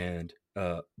and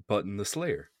Button the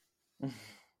Slayer.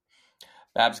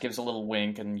 Babs gives a little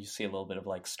wink, and you see a little bit of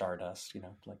like stardust,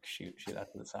 like shoot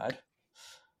that to the side.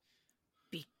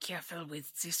 Be careful with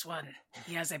this one.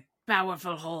 He has a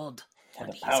powerful hold on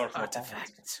his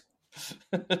artifact.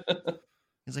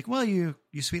 He's like, well, you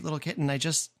sweet little kitten. I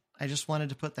just wanted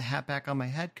to put the hat back on my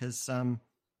head because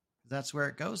that's where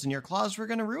it goes, and your claws were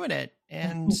going to ruin it.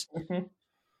 And this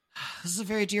is a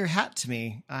very dear hat to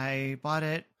me. I bought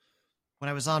it when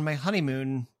I was on my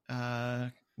honeymoon.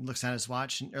 Looks at his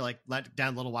watch, or like let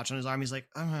down a little watch on his arm. He's like,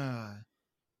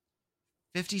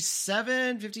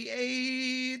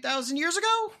 58,000 years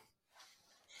ago.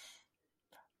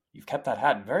 You've kept that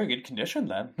hat in very good condition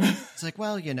then. It's like,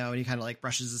 well, and he kind of like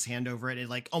brushes his hand over it. It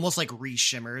like almost like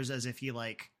re-shimmers as if he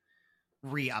like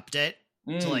re-upped it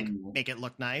to like make it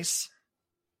look nice.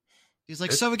 He's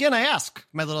like, so again, I ask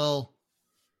my little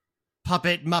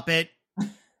puppet muppet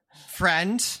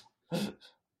friend,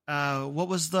 what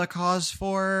was the cause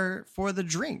for the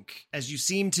drink? As you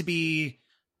seem to be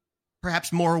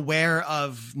perhaps more aware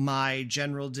of my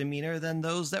general demeanor than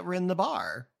those that were in the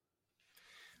bar.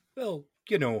 Well,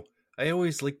 I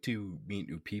always like to meet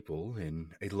new people,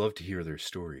 and I love to hear their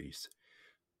stories.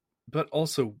 But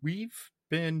also, we've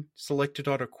been selected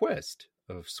on a quest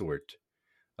of sort.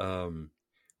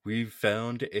 We've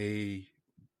found a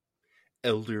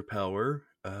elder power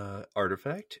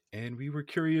artifact, and we were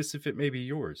curious if it may be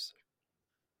yours.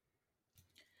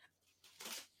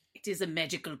 It is a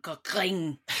magical cock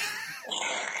ring.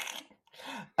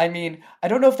 I mean, I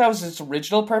don't know if that was its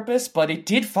original purpose, but it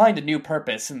did find a new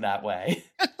purpose in that way.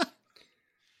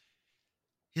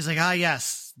 He's like,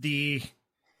 yes, the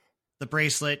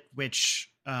bracelet, which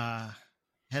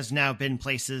has now been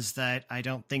places that I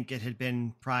don't think it had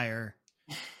been prior.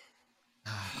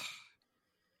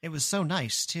 It was so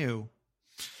nice too.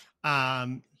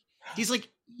 He's like,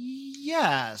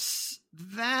 yes,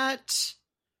 that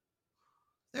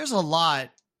there's a lot.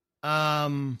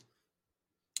 I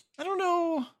don't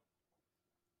know.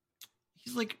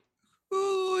 He's like,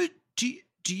 ooh, do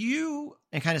you,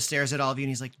 and kind of stares at all of you, and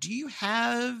he's like, do you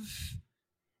have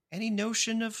any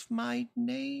notion of my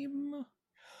name?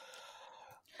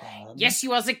 Yes,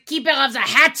 you are the keeper of the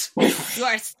hat. You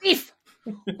are a thief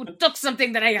who took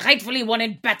something that I rightfully won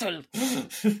in battle.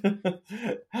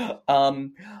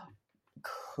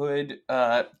 Could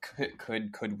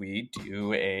we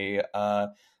do a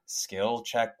skill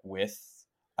check with,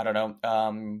 I don't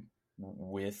know,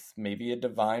 with maybe a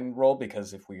divine roll?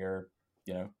 Because if we are,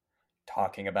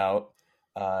 talking about,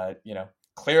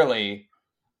 clearly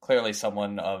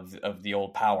someone of the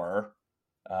old power,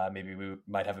 maybe we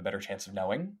might have a better chance of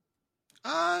knowing.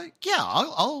 Yeah,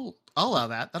 I'll allow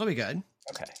that. That'll be good.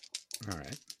 Okay. All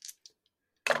right.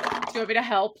 Do you want me to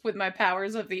help with my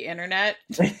powers of the internet?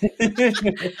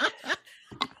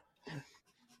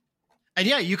 And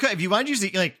yeah, you could, if you wanted to use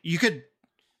it, you could.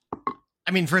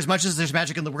 I mean, for as much as there's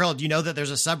magic in the world, that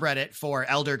there's a subreddit for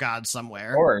elder gods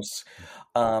somewhere. Of course.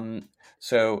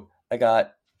 So I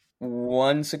got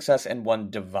 1 success and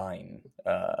 1 divine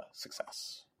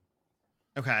success.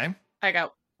 Okay. I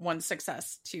got 1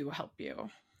 success to help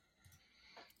you.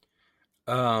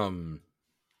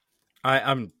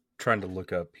 I'm trying to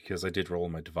look up because I did roll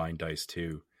my divine dice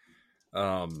too.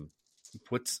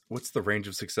 What's the range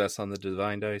of success on the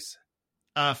divine dice?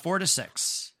 4 to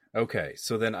 6. Okay,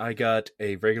 so then I got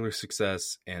a regular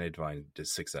success and a divine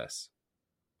success.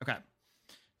 Okay.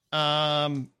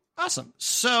 Awesome.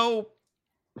 So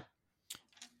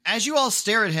as you all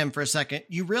stare at him for a second,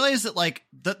 you realize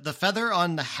that the feather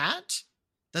on the hat,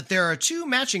 that there are 2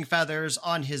 matching feathers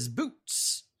on his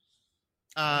boots.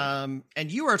 And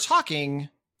you are talking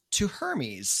to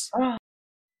Hermes.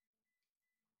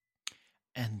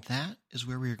 And that is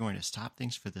where we are going to stop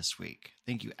things for this week.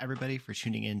 Thank you, everybody, for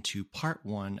tuning in to part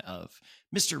 1 of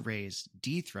Mr. Ray's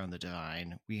Dethrone the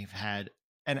Divine. We've had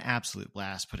an absolute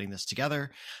blast putting this together.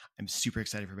 I'm super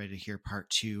excited for everybody to hear part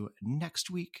 2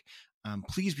 next week.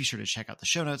 Please be sure to check out the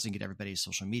show notes and get everybody's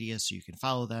social media so you can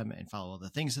follow them and follow all the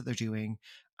things that they're doing.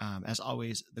 As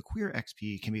always, The Queer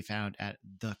XP can be found at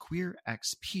The Queer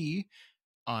XP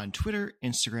on Twitter,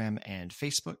 Instagram, and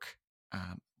Facebook.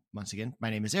 Once again, my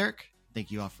name is Eric. Thank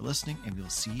you all for listening, and we will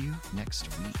see you next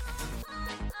week.